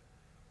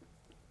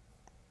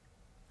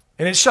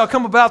 And it shall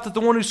come about that the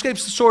one who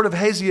escapes the sword of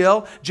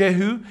Hazael,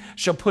 Jehu,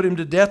 shall put him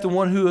to death. The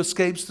one who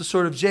escapes the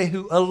sword of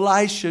Jehu,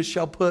 Elisha,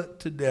 shall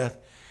put to death.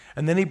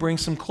 And then he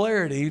brings some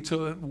clarity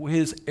to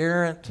his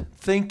errant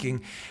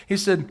thinking. He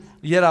said,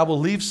 yet I will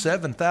leave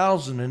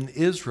 7,000 in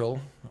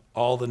Israel,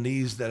 all the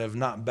knees that have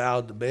not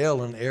bowed to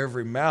Baal and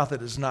every mouth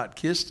that has not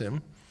kissed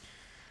him.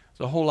 It's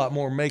a whole lot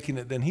more making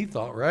it than he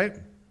thought, right?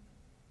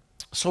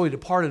 So he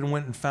departed and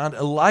went and found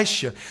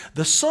Elisha,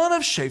 the son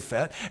of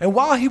Shaphat. And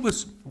while he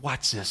was,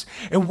 watch this,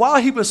 and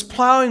while he was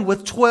plowing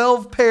with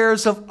 12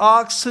 pairs of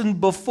oxen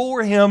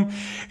before him,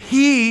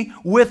 he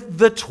with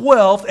the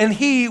 12th, and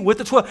he with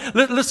the 12th.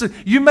 Listen,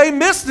 you may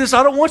miss this.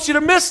 I don't want you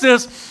to miss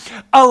this.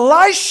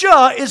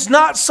 Elisha is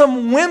not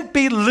some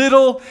wimpy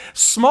little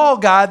small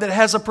guy that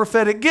has a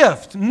prophetic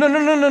gift. No, no,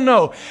 no, no,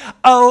 no.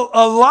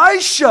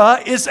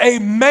 Elisha is a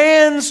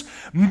man's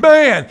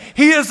man.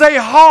 He is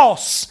a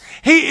hoss.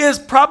 He is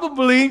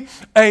probably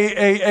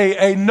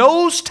a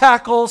nose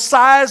tackle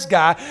size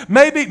guy,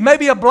 maybe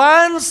a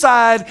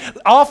blindside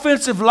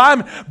offensive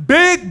lineman,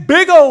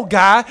 big old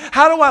guy.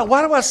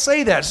 Why do I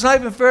say that? It's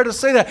not even fair to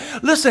say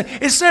that. Listen,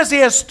 it says he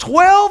has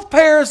 12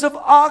 pairs of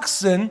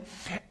oxen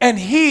and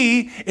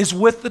he is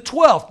with the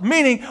 12th,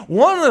 meaning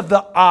one of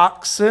the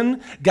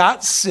oxen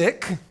got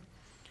sick.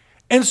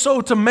 And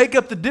so to make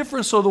up the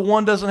difference so the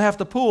one doesn't have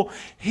to pull,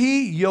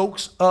 he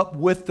yokes up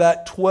with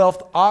that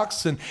 12th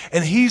oxen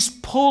and he's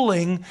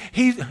pulling.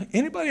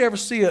 Anybody ever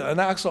see an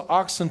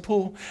oxen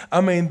pull? I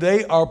mean,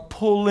 they are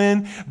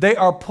pulling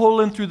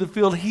through the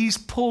field. He's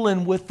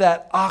pulling with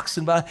that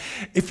oxen. But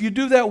if you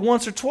do that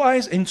once or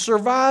twice and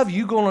survive,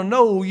 you're going to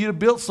know you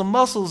built some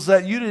muscles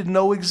that you didn't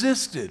know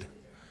existed.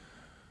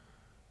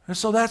 And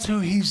so that's who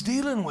he's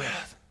dealing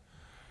with.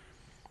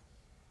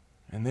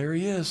 And there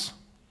he is.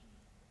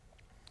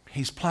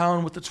 He's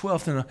plowing with the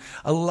 12th, and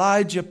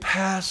Elijah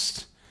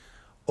passed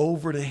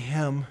over to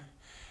him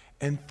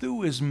and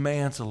threw his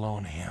mantle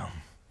on him.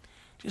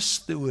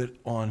 Just threw it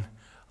on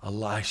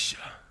Elisha.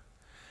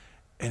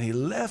 And he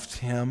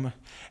left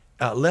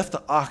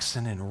the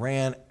oxen and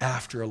ran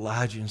after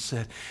Elijah and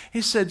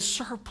said,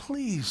 "Sir,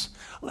 please,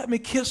 let me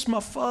kiss my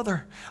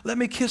father. Let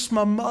me kiss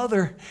my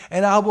mother,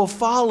 and I will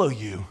follow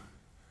you."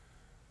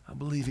 I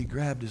believe he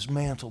grabbed his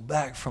mantle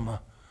back from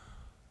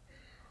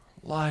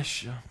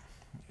Elisha.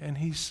 And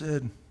he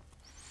said,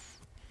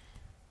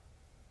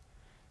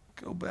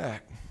 "Go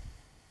back.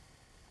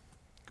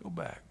 Go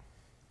back.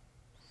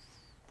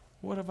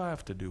 What have I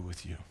have to do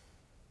with you?"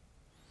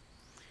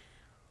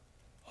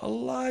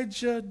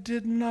 Elijah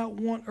did not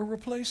want a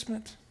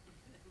replacement.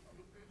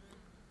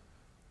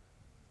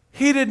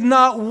 He did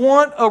not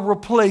want a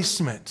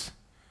replacement.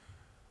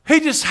 He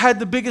just had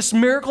the biggest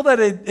miracle that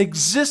had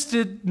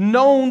existed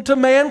known to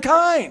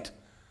mankind.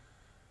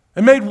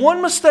 And made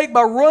one mistake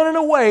by running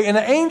away, and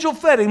an angel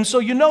fed him, so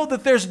you know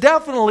that there's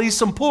definitely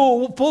some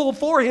pull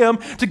for him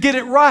to get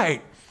it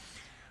right.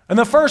 And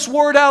the first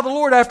word out of the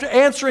Lord after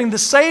answering the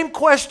same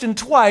question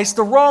twice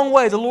the wrong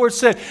way, the Lord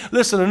said,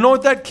 "Listen,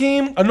 anoint that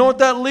king, anoint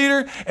that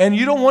leader, and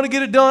you don't want to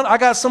get it done, I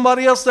got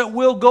somebody else that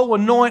will go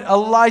anoint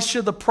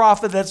Elisha the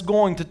prophet that's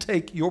going to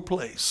take your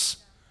place."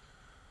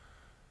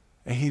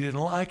 And he didn't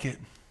like it.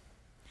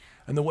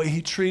 And the way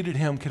he treated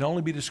him can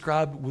only be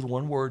described with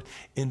one word: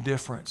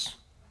 indifference.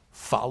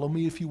 Follow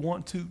me if you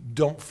want to.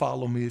 Don't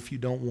follow me if you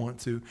don't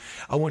want to.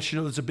 I want you to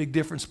know there's a big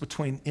difference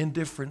between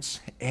indifference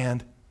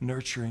and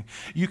nurturing.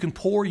 You can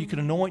pour, you can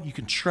anoint, you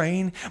can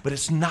train, but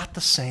it's not the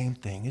same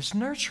thing as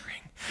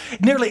nurturing.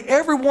 Nearly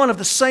every one of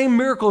the same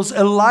miracles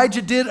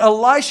Elijah did,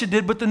 Elisha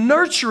did, but the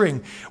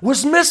nurturing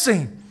was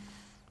missing.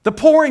 The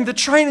pouring, the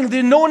training, the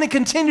anointing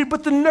continued,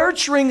 but the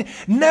nurturing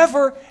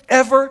never,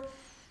 ever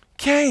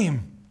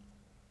came.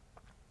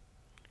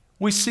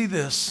 We see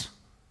this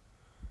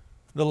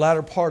the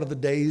latter part of the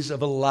days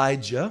of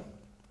Elijah,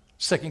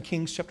 2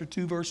 Kings chapter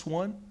 2, verse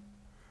 1.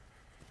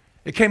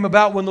 It came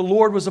about when the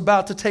Lord was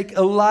about to take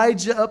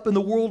Elijah up and the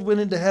world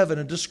went into heaven,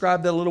 and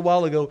described that a little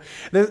while ago,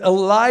 that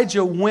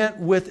Elijah went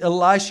with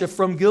Elisha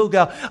from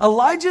Gilgal.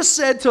 Elijah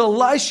said to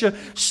Elisha,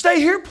 "Stay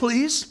here,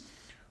 please,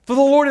 for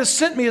the Lord has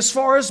sent me as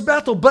far as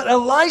Bethel." But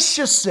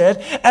Elisha said,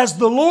 "As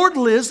the Lord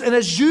lives and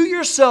as you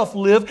yourself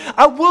live,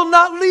 I will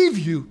not leave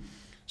you."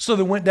 So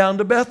they went down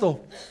to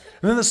Bethel.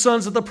 And then the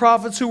sons of the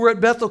prophets who were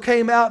at Bethel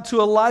came out to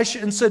Elisha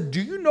and said,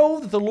 "Do you know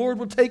that the Lord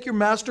will take your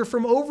master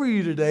from over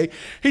you today?"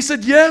 He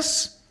said,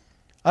 "Yes,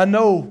 I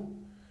know.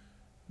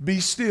 Be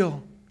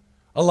still."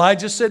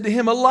 Elijah said to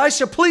him,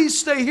 "Elisha, please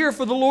stay here,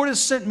 for the Lord has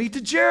sent me to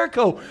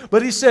Jericho."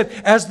 But he said,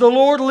 "As the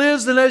Lord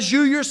lives and as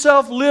you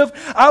yourself live,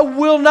 I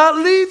will not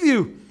leave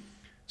you."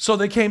 So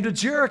they came to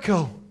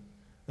Jericho.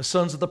 The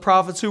sons of the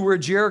prophets who were at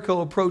Jericho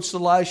approached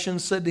Elisha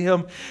and said to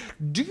him,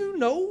 "Do you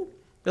know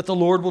that the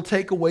Lord will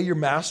take away your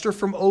master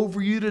from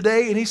over you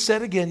today?" And he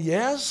said again,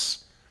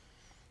 "Yes,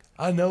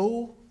 I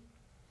know.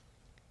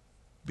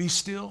 Be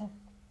still."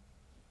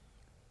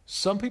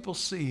 Some people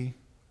see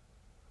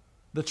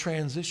the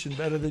transition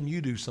better than you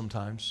do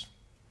sometimes.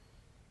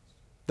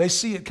 They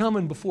see it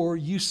coming before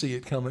you see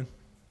it coming.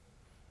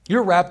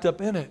 You're wrapped up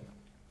in it.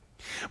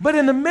 But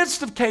in the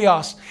midst of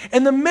chaos,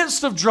 in the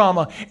midst of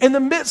drama, in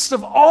the midst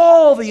of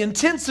all the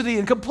intensity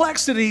and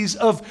complexities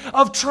of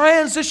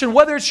transition,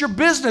 whether it's your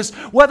business,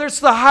 whether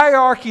it's the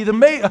hierarchy, the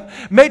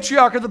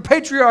matriarch or the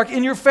patriarch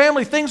in your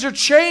family, things are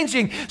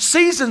changing.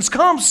 Seasons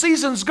come,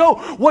 seasons go.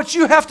 What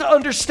you have to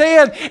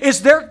understand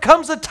is there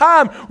comes a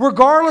time,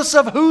 regardless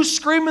of who's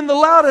screaming the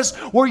loudest,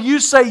 where you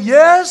say,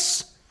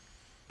 "Yes,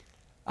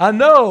 I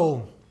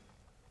know.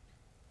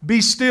 Be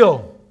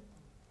still."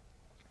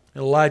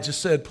 Elijah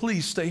said,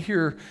 please stay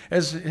here,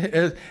 as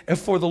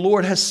for the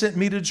Lord has sent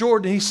me to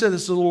Jordan. He said,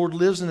 as the Lord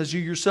lives and as you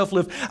yourself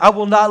live, I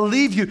will not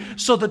leave you.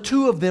 So the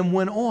two of them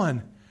went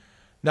on.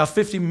 Now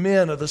 50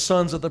 men of the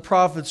sons of the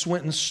prophets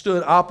went and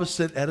stood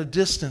opposite at a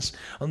distance.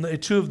 And the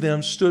two of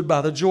them stood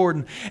by the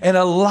Jordan. And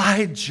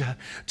Elijah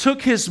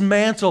took his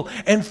mantle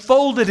and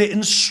folded it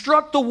and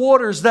struck the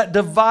waters that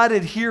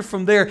divided here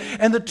from there.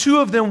 And the two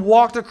of them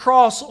walked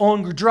across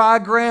on dry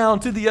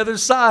ground to the other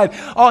side.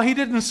 Oh, he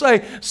didn't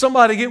say,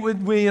 somebody get with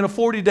me in a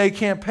 40-day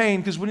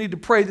campaign because we need to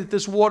pray that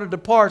this water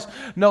departs.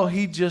 No,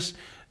 he just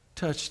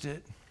touched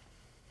it.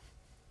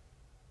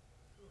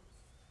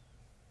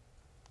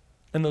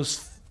 And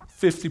those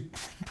 50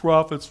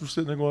 prophets were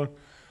sitting there going,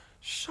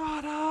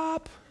 shut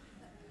up.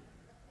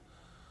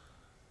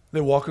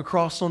 They walk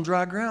across on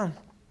dry ground.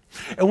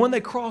 And when they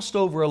crossed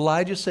over,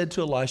 Elijah said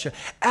to Elisha,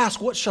 ask,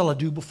 what shall I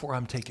do before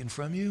I'm taken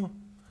from you?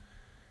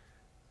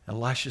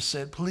 Elisha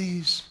said,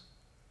 please,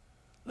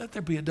 let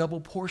there be a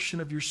double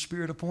portion of your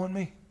spirit upon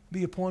me,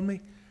 be upon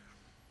me.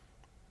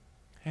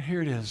 And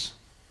here it is.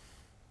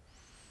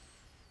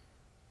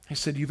 He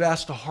said, you've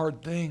asked a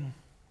hard thing.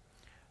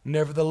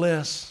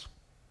 Nevertheless,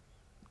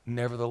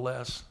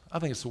 I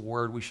think it's a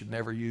word we should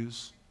never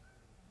use.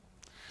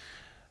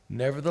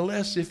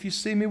 Nevertheless, if you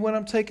see me when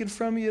I'm taken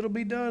from you, it'll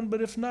be done.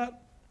 But if not,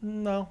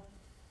 no.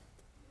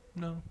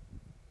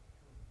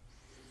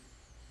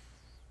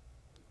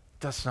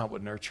 That's not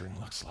what nurturing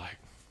looks like.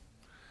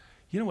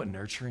 You know what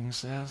nurturing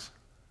says?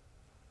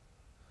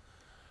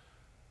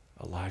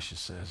 Elisha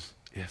says,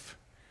 if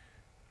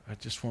I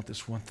just want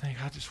this one thing,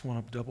 I just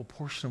want a double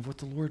portion of what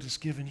the Lord has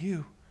given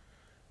you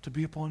to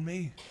be upon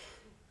me.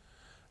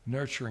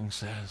 Nurturing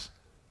says,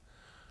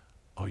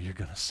 oh, you're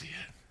going to see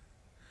it.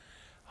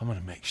 I'm going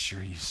to make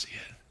sure you see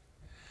it.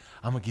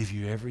 I'm going to give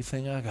you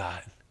everything I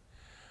got.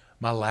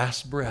 My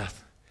last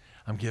breath,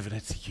 I'm giving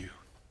it to you.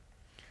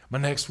 My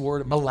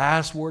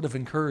last word of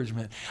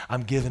encouragement,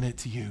 I'm giving it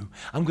to you.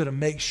 I'm going to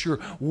make sure,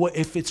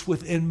 if it's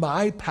within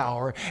my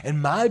power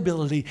and my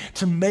ability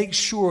to make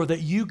sure that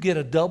you get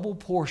a double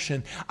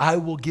portion, I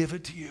will give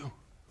it to you.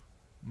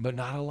 But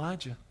not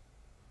Elijah.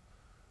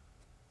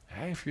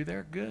 Hey, if you're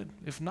there, good.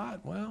 If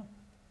not, well,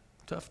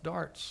 tough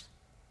darts.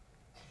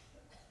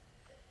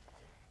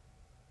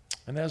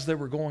 And as they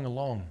were going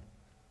along,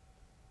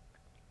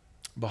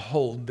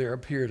 behold, there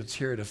appeared a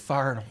chariot of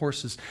fire and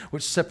horses,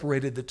 which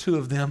separated the two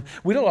of them.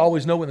 We don't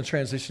always know when the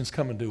transition's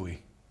coming, do we?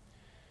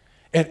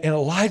 And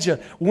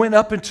Elijah went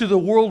up into the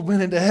world,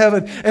 went into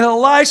heaven, and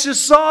Elisha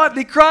saw it, and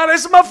he cried, I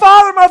said, my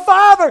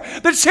father,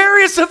 the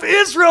chariots of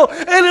Israel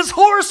and his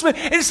horsemen.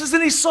 And he says,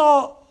 and he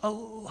saw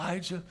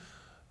Elijah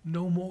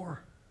no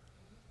more.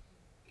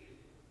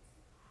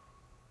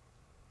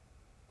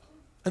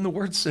 And the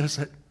word says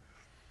that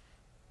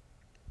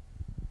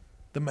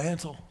the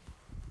mantle,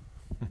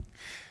 I'm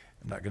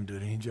not going to do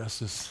it any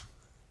justice,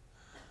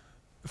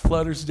 it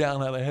flutters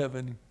down out of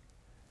heaven.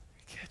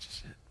 He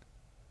catches it.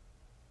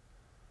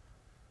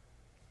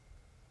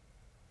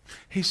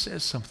 He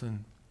says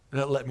something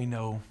that let me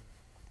know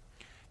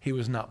he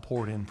was not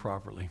poured in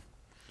properly.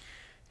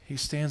 He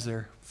stands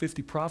there.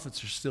 50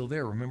 prophets are still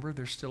there. Remember,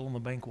 they're still on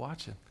the bank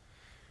watching.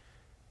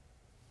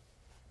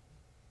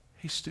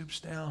 He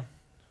stoops down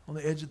on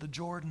the edge of the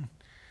Jordan,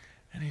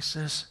 and he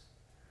says,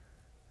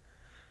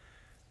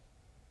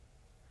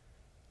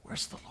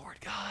 where's the Lord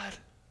God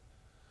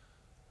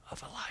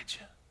of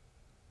Elijah?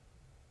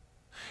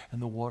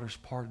 And the waters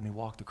parted, and he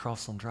walked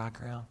across on dry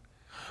ground.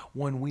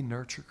 When we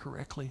nurture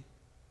correctly,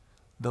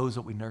 those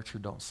that we nurture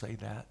don't say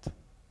that.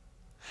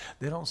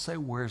 They don't say,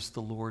 where's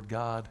the Lord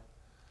God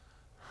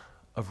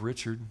of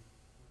Richard?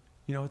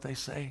 You know what they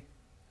say?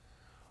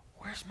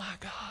 Where's my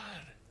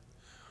God?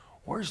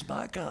 Where's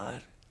my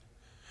God?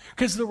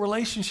 Because the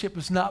relationship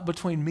is not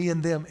between me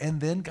and them and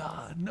then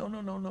God. No.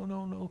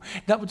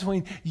 Not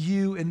between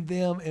you and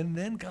them and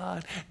then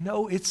God.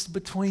 No, it's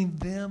between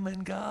them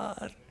and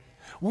God.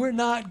 We're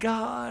not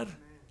God.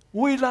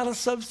 We're not a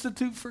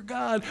substitute for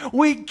God.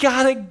 We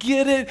got to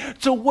get it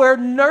to where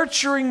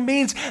nurturing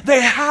means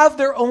they have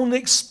their own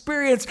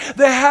experience.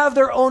 They have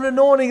their own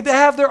anointing. They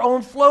have their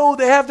own flow.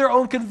 They have their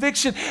own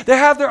conviction. They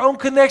have their own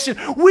connection.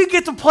 We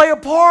get to play a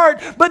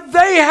part, but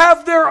they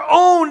have their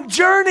own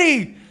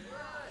journey.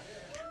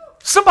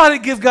 Somebody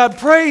give God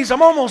praise.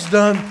 I'm almost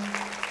done.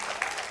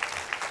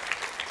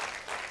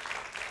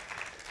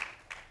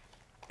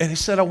 And he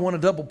said, I want a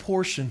double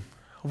portion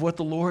of what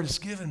the Lord has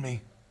given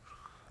me.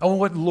 I want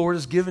what the Lord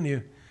has given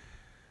you.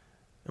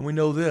 And we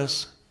know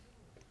this.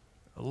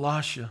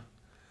 Elisha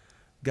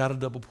got a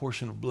double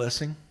portion of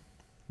blessing,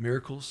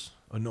 miracles,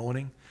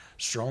 anointing,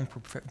 strong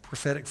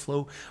prophetic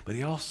flow, but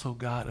he also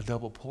got a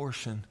double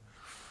portion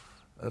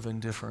of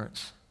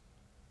indifference,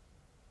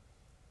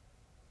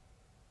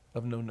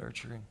 of no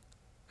nurturing.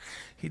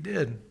 He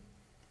did.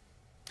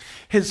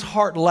 His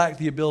heart lacked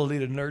the ability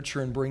to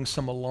nurture and bring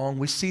some along.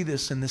 We see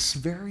this in this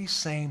very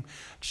same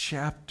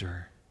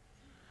chapter.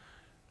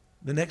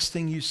 The next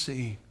thing you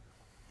see,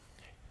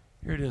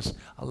 here it is,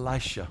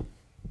 Elisha,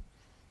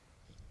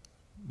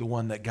 the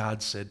one that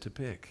God said to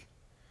pick.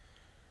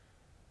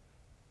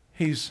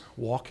 He's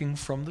walking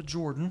from the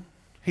Jordan.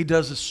 He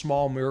does a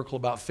small miracle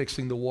about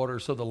fixing the water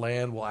so the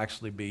land will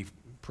actually be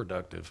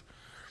productive.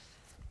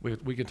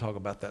 We can talk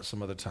about that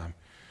some other time.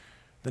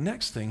 The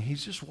next thing,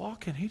 he's just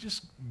walking. He's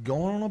just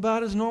going on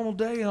about his normal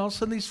day, and all of a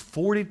sudden these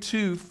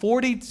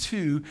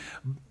 42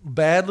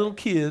 bad little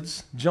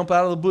kids jump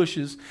out of the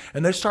bushes,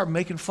 and they start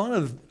making fun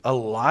of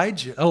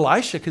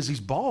Elisha because he's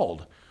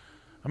bald.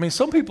 I mean,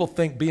 some people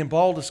think being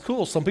bald is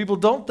cool. Some people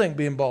don't think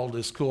being bald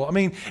is cool. I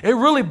mean, it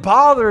really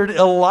bothered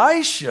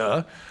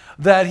Elisha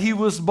that he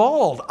was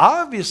bald,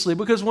 obviously,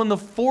 because when the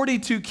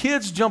 42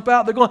 kids jump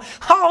out, they're going,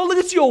 oh, look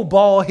at your old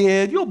bald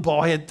head, your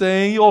bald head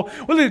thing, look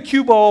at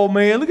cue ball,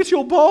 man, look at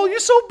your bald, you're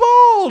so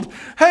bald.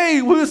 Hey,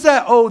 who's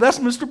that? Oh, that's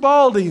Mr.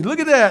 Baldy. Look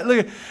at that.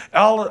 Look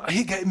at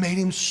he made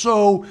him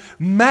so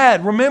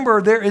mad.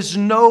 Remember, there is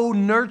no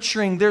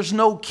nurturing, there's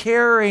no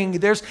caring,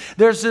 there's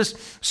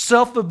this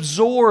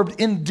self-absorbed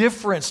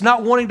indifference,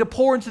 not wanting to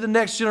pour into the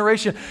next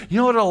generation. You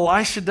know what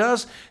Elisha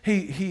does?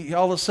 He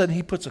all of a sudden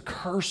he puts a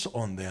curse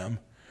on them.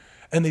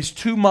 And these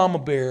two mama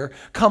bear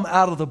come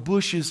out of the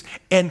bushes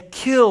and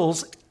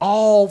kills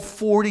all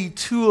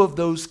 42 of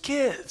those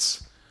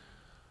kids.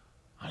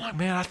 I'm like,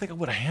 man, I think I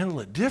would have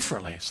handled it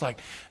differently. It's like,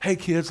 hey,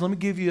 kids, let me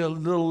give you a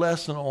little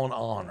lesson on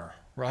honor,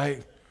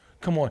 right?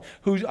 Come on.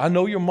 I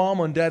know your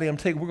mama and daddy.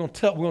 We're going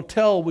to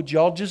tell what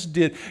y'all just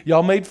did.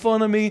 Y'all made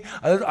fun of me.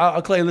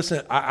 Clay,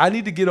 listen, I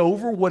need to get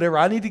over whatever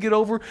I need to get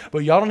over,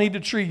 but y'all don't need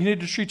to you need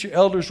to treat your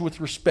elders with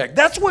respect.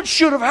 That's what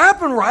should have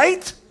happened,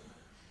 right?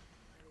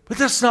 But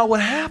that's not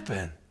what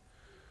happened.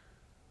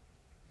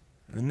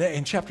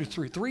 In chapter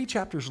 3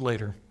 chapters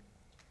later,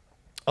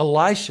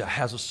 Elisha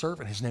has a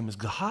servant. His name is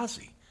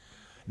Gehazi.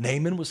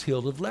 Naaman was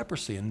healed of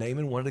leprosy, and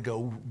Naaman wanted to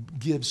go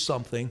give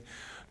something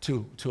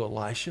to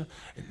Elisha.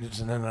 And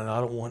said, no, I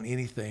don't want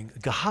anything.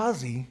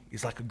 Gehazi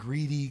is like a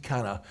greedy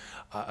kind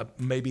of,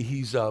 maybe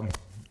he's, I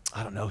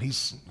don't know,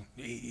 he's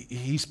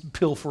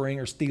pilfering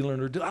or stealing,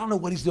 or I don't know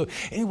what he's doing.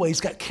 Anyway,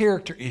 he's got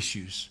character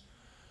issues.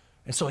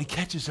 And so he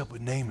catches up with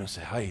Naaman and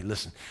says, hey,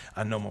 listen,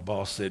 I know my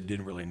boss said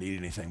didn't really need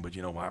anything, but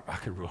you know,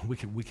 we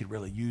could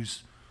really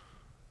use.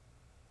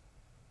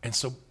 And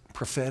so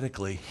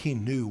prophetically, he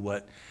knew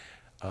what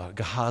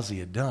Gehazi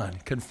had done.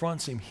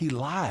 Confronts him, he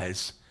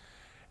lies.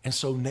 And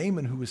so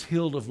Naaman, who was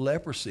healed of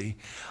leprosy,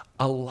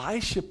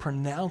 Elisha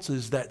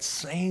pronounces that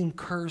same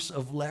curse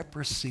of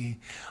leprosy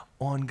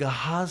on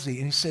Gehazi.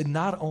 And he said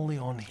not only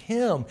on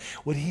him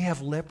would he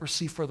have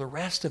leprosy for the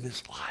rest of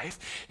his life,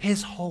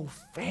 his whole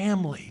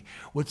family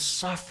would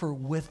suffer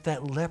with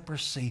that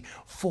leprosy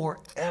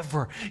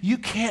forever. You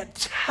can't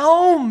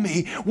tell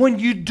me when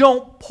you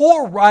don't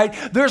pour right,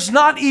 there's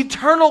not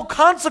eternal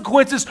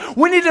consequences.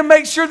 We need to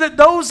make sure that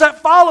those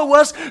that follow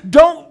us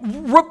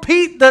don't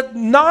repeat the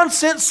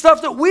nonsense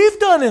stuff that we've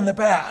done in the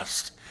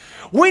past.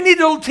 We need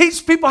to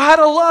teach people how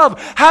to love,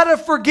 how to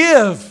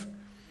forgive,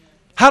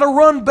 how to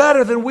run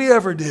better than we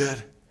ever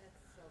did.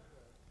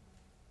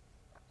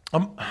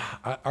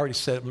 I already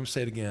said it. Let me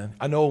say it again.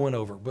 I know I went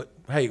over, but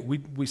hey,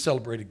 we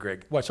celebrated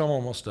Greg. Watch, I'm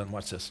almost done.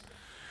 Watch this.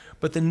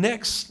 But the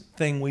next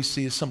thing we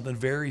see is something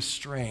very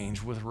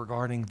strange with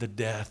regarding the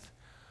death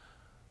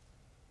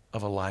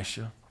of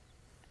Elisha,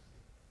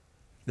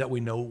 that we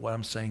know what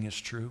I'm saying is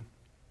true.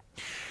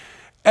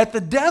 At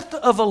the death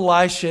of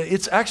Elisha,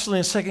 it's actually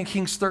in 2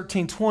 Kings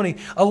 13:20,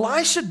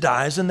 Elisha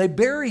dies and they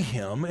bury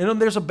him.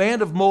 And there's a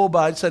band of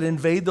Moabites that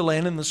invade the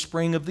land in the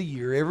spring of the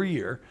year, every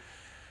year.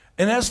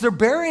 And as they're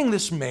burying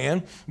this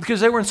man,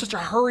 because they were in such a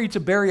hurry to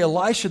bury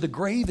Elisha, the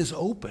grave is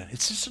open.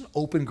 It's just an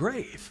open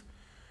grave.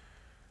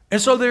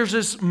 And so there's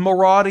this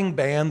marauding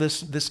band,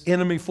 this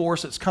enemy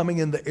force that's coming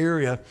in the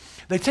area.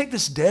 They take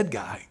this dead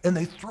guy and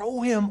they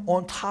throw him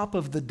on top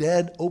of the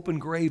dead open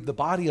grave, the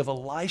body of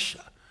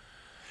Elisha.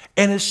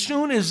 And as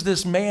soon as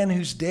this man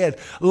who's dead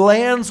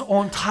lands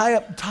on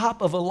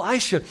top of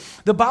Elisha,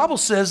 the Bible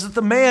says that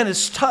the man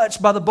is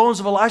touched by the bones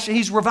of Elisha.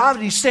 He's revived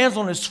and he stands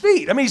on his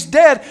feet. I mean, he's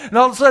dead, and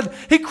all of a sudden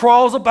he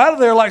crawls up out of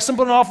there like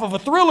something off of a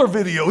Thriller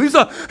video. He's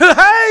like,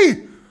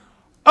 hey,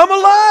 I'm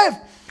alive.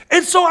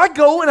 And so I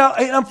go and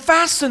I'm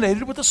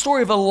fascinated with the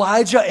story of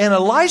Elijah and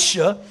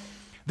Elisha,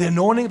 the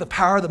anointing, the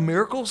power, the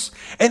miracles,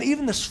 and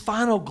even this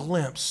final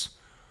glimpse.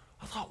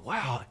 I thought,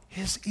 wow,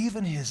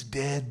 even his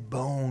dead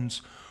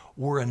bones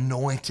were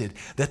anointed,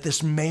 that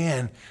this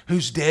man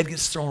who's dead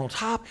gets thrown on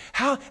top.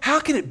 How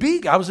can it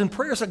be? I was in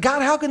prayer. I said,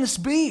 God, how can this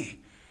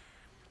be?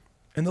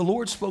 And the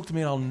Lord spoke to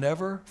me, and I'll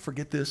never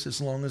forget this as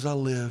long as I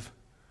live.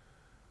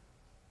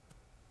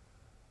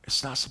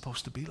 It's not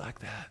supposed to be like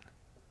that.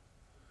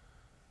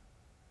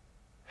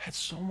 It had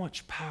so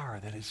much power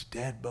that his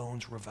dead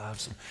bones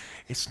revives him.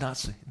 It's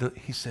not,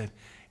 he said,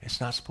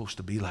 it's not supposed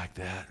to be like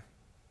that.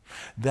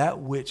 That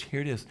which,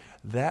 here it is,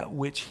 that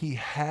which he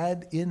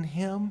had in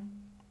him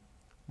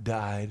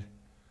died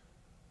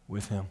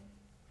with him.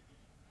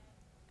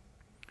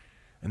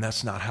 And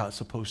that's not how it's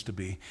supposed to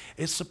be.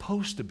 It's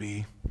supposed to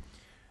be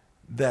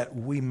that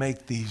we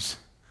make these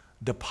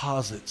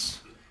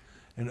deposits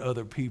in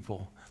other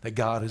people that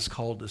God has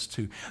called us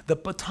to. The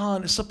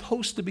baton is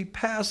supposed to be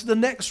passed. The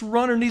next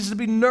runner needs to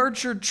be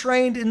nurtured,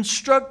 trained,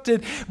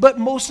 instructed, but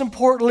most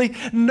importantly,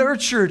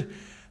 nurtured.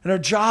 And our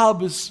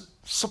job is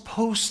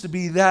supposed to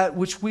be that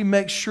which we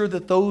make sure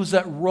that those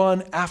that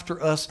run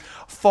after us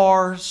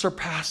far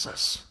surpass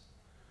us.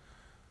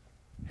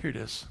 Here it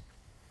is.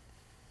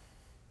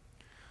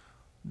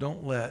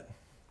 Don't let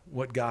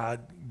what God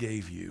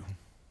gave you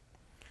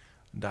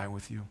die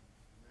with you.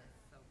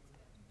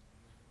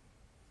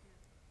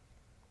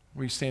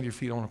 Will you stand to your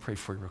feet? I want to pray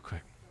for you real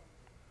quick.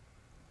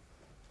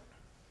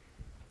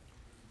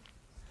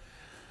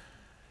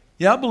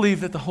 Yeah, I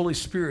believe that the Holy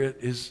Spirit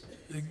is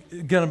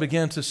going to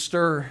begin to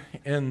stir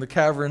in the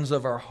caverns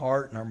of our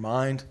heart and our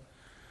mind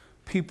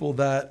people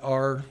that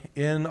are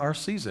in our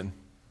season.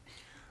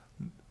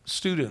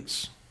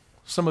 Students,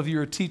 some of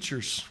you are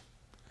teachers.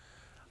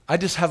 I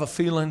just have a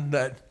feeling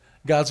that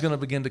God's going to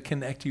begin to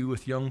connect you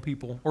with young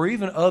people or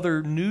even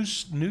other new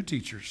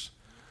teachers,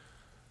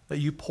 that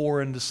you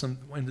pour into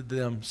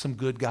them some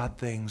good God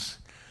things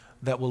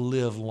that will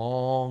live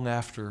long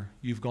after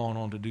you've gone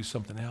on to do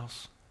something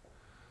else.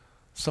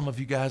 Some of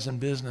you guys in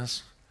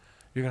business,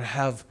 you're going to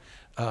have,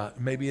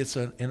 maybe it's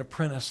an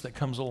apprentice that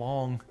comes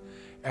along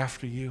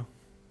after you.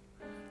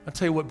 I'll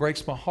tell you what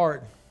breaks my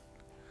heart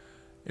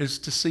is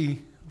to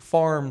see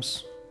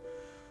farms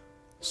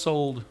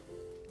sold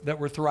that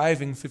were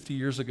thriving 50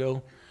 years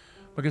ago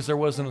because there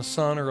wasn't a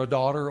son or a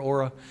daughter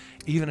or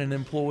even an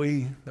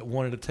employee that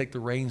wanted to take the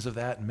reins of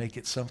that and make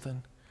it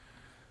something.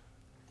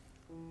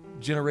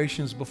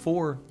 Generations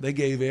before, they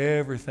gave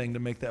everything to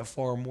make that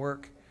farm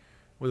work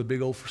with a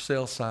big old for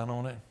sale sign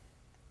on it.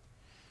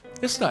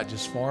 It's not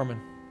just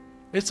farming.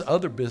 It's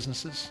other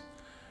businesses.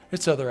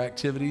 It's other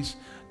activities.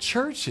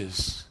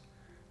 Churches.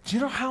 Do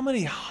you know how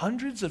many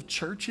hundreds of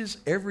churches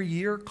every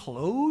year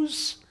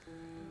close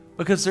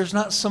because there's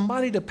not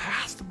somebody to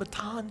pass the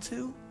baton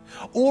to?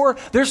 Or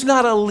there's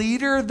not a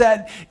leader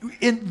that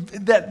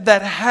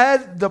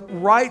had the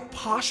right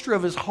posture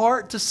of his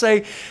heart to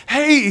say,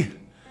 hey,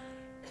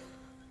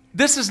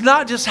 this is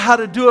not just how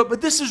to do it, but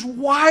this is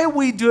why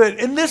we do it.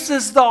 And this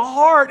is the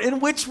heart in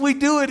which we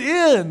do it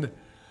in.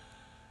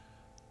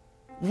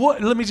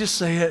 Let me just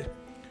say it.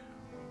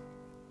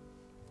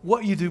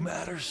 What you do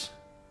matters.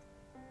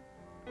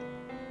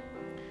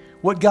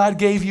 What God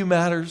gave you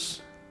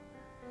matters.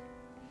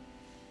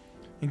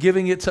 And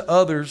giving to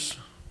others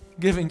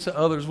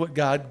what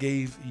God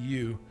gave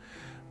you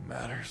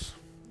matters.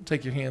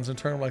 Take your hands and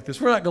turn them like this.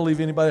 We're not going to leave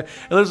anybody.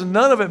 And listen,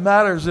 none of it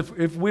matters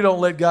if we don't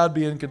let God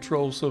be in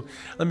control. So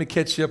let me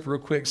catch you up real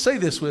quick. Say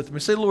this with me.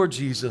 Say, Lord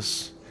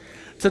Jesus,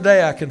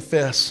 today I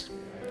confess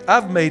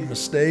I've made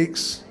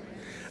mistakes.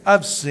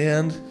 I've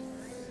sinned.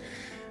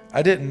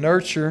 I didn't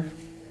nurture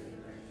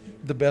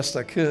the best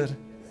I could.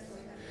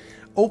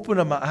 Open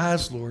up my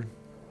eyes, Lord.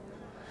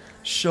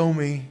 Show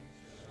me,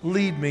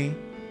 lead me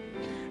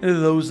into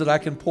those that I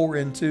can pour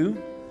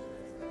into.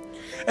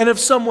 And if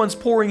someone's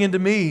pouring into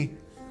me,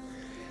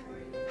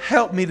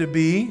 help me to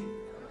be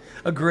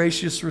a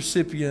gracious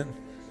recipient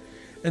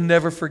and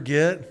never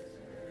forget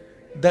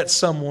that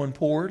someone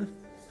poured.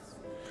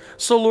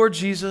 So, Lord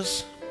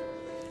Jesus,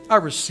 I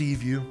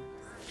receive you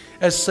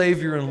as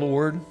Savior and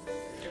Lord,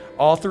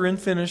 author and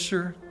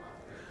finisher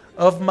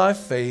of my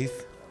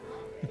faith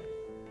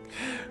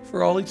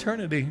for all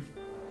eternity.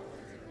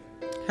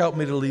 Help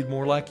me to lead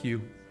more like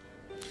you.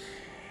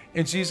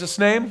 In Jesus'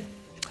 name,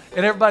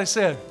 and everybody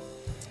said,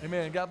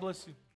 amen. God bless you.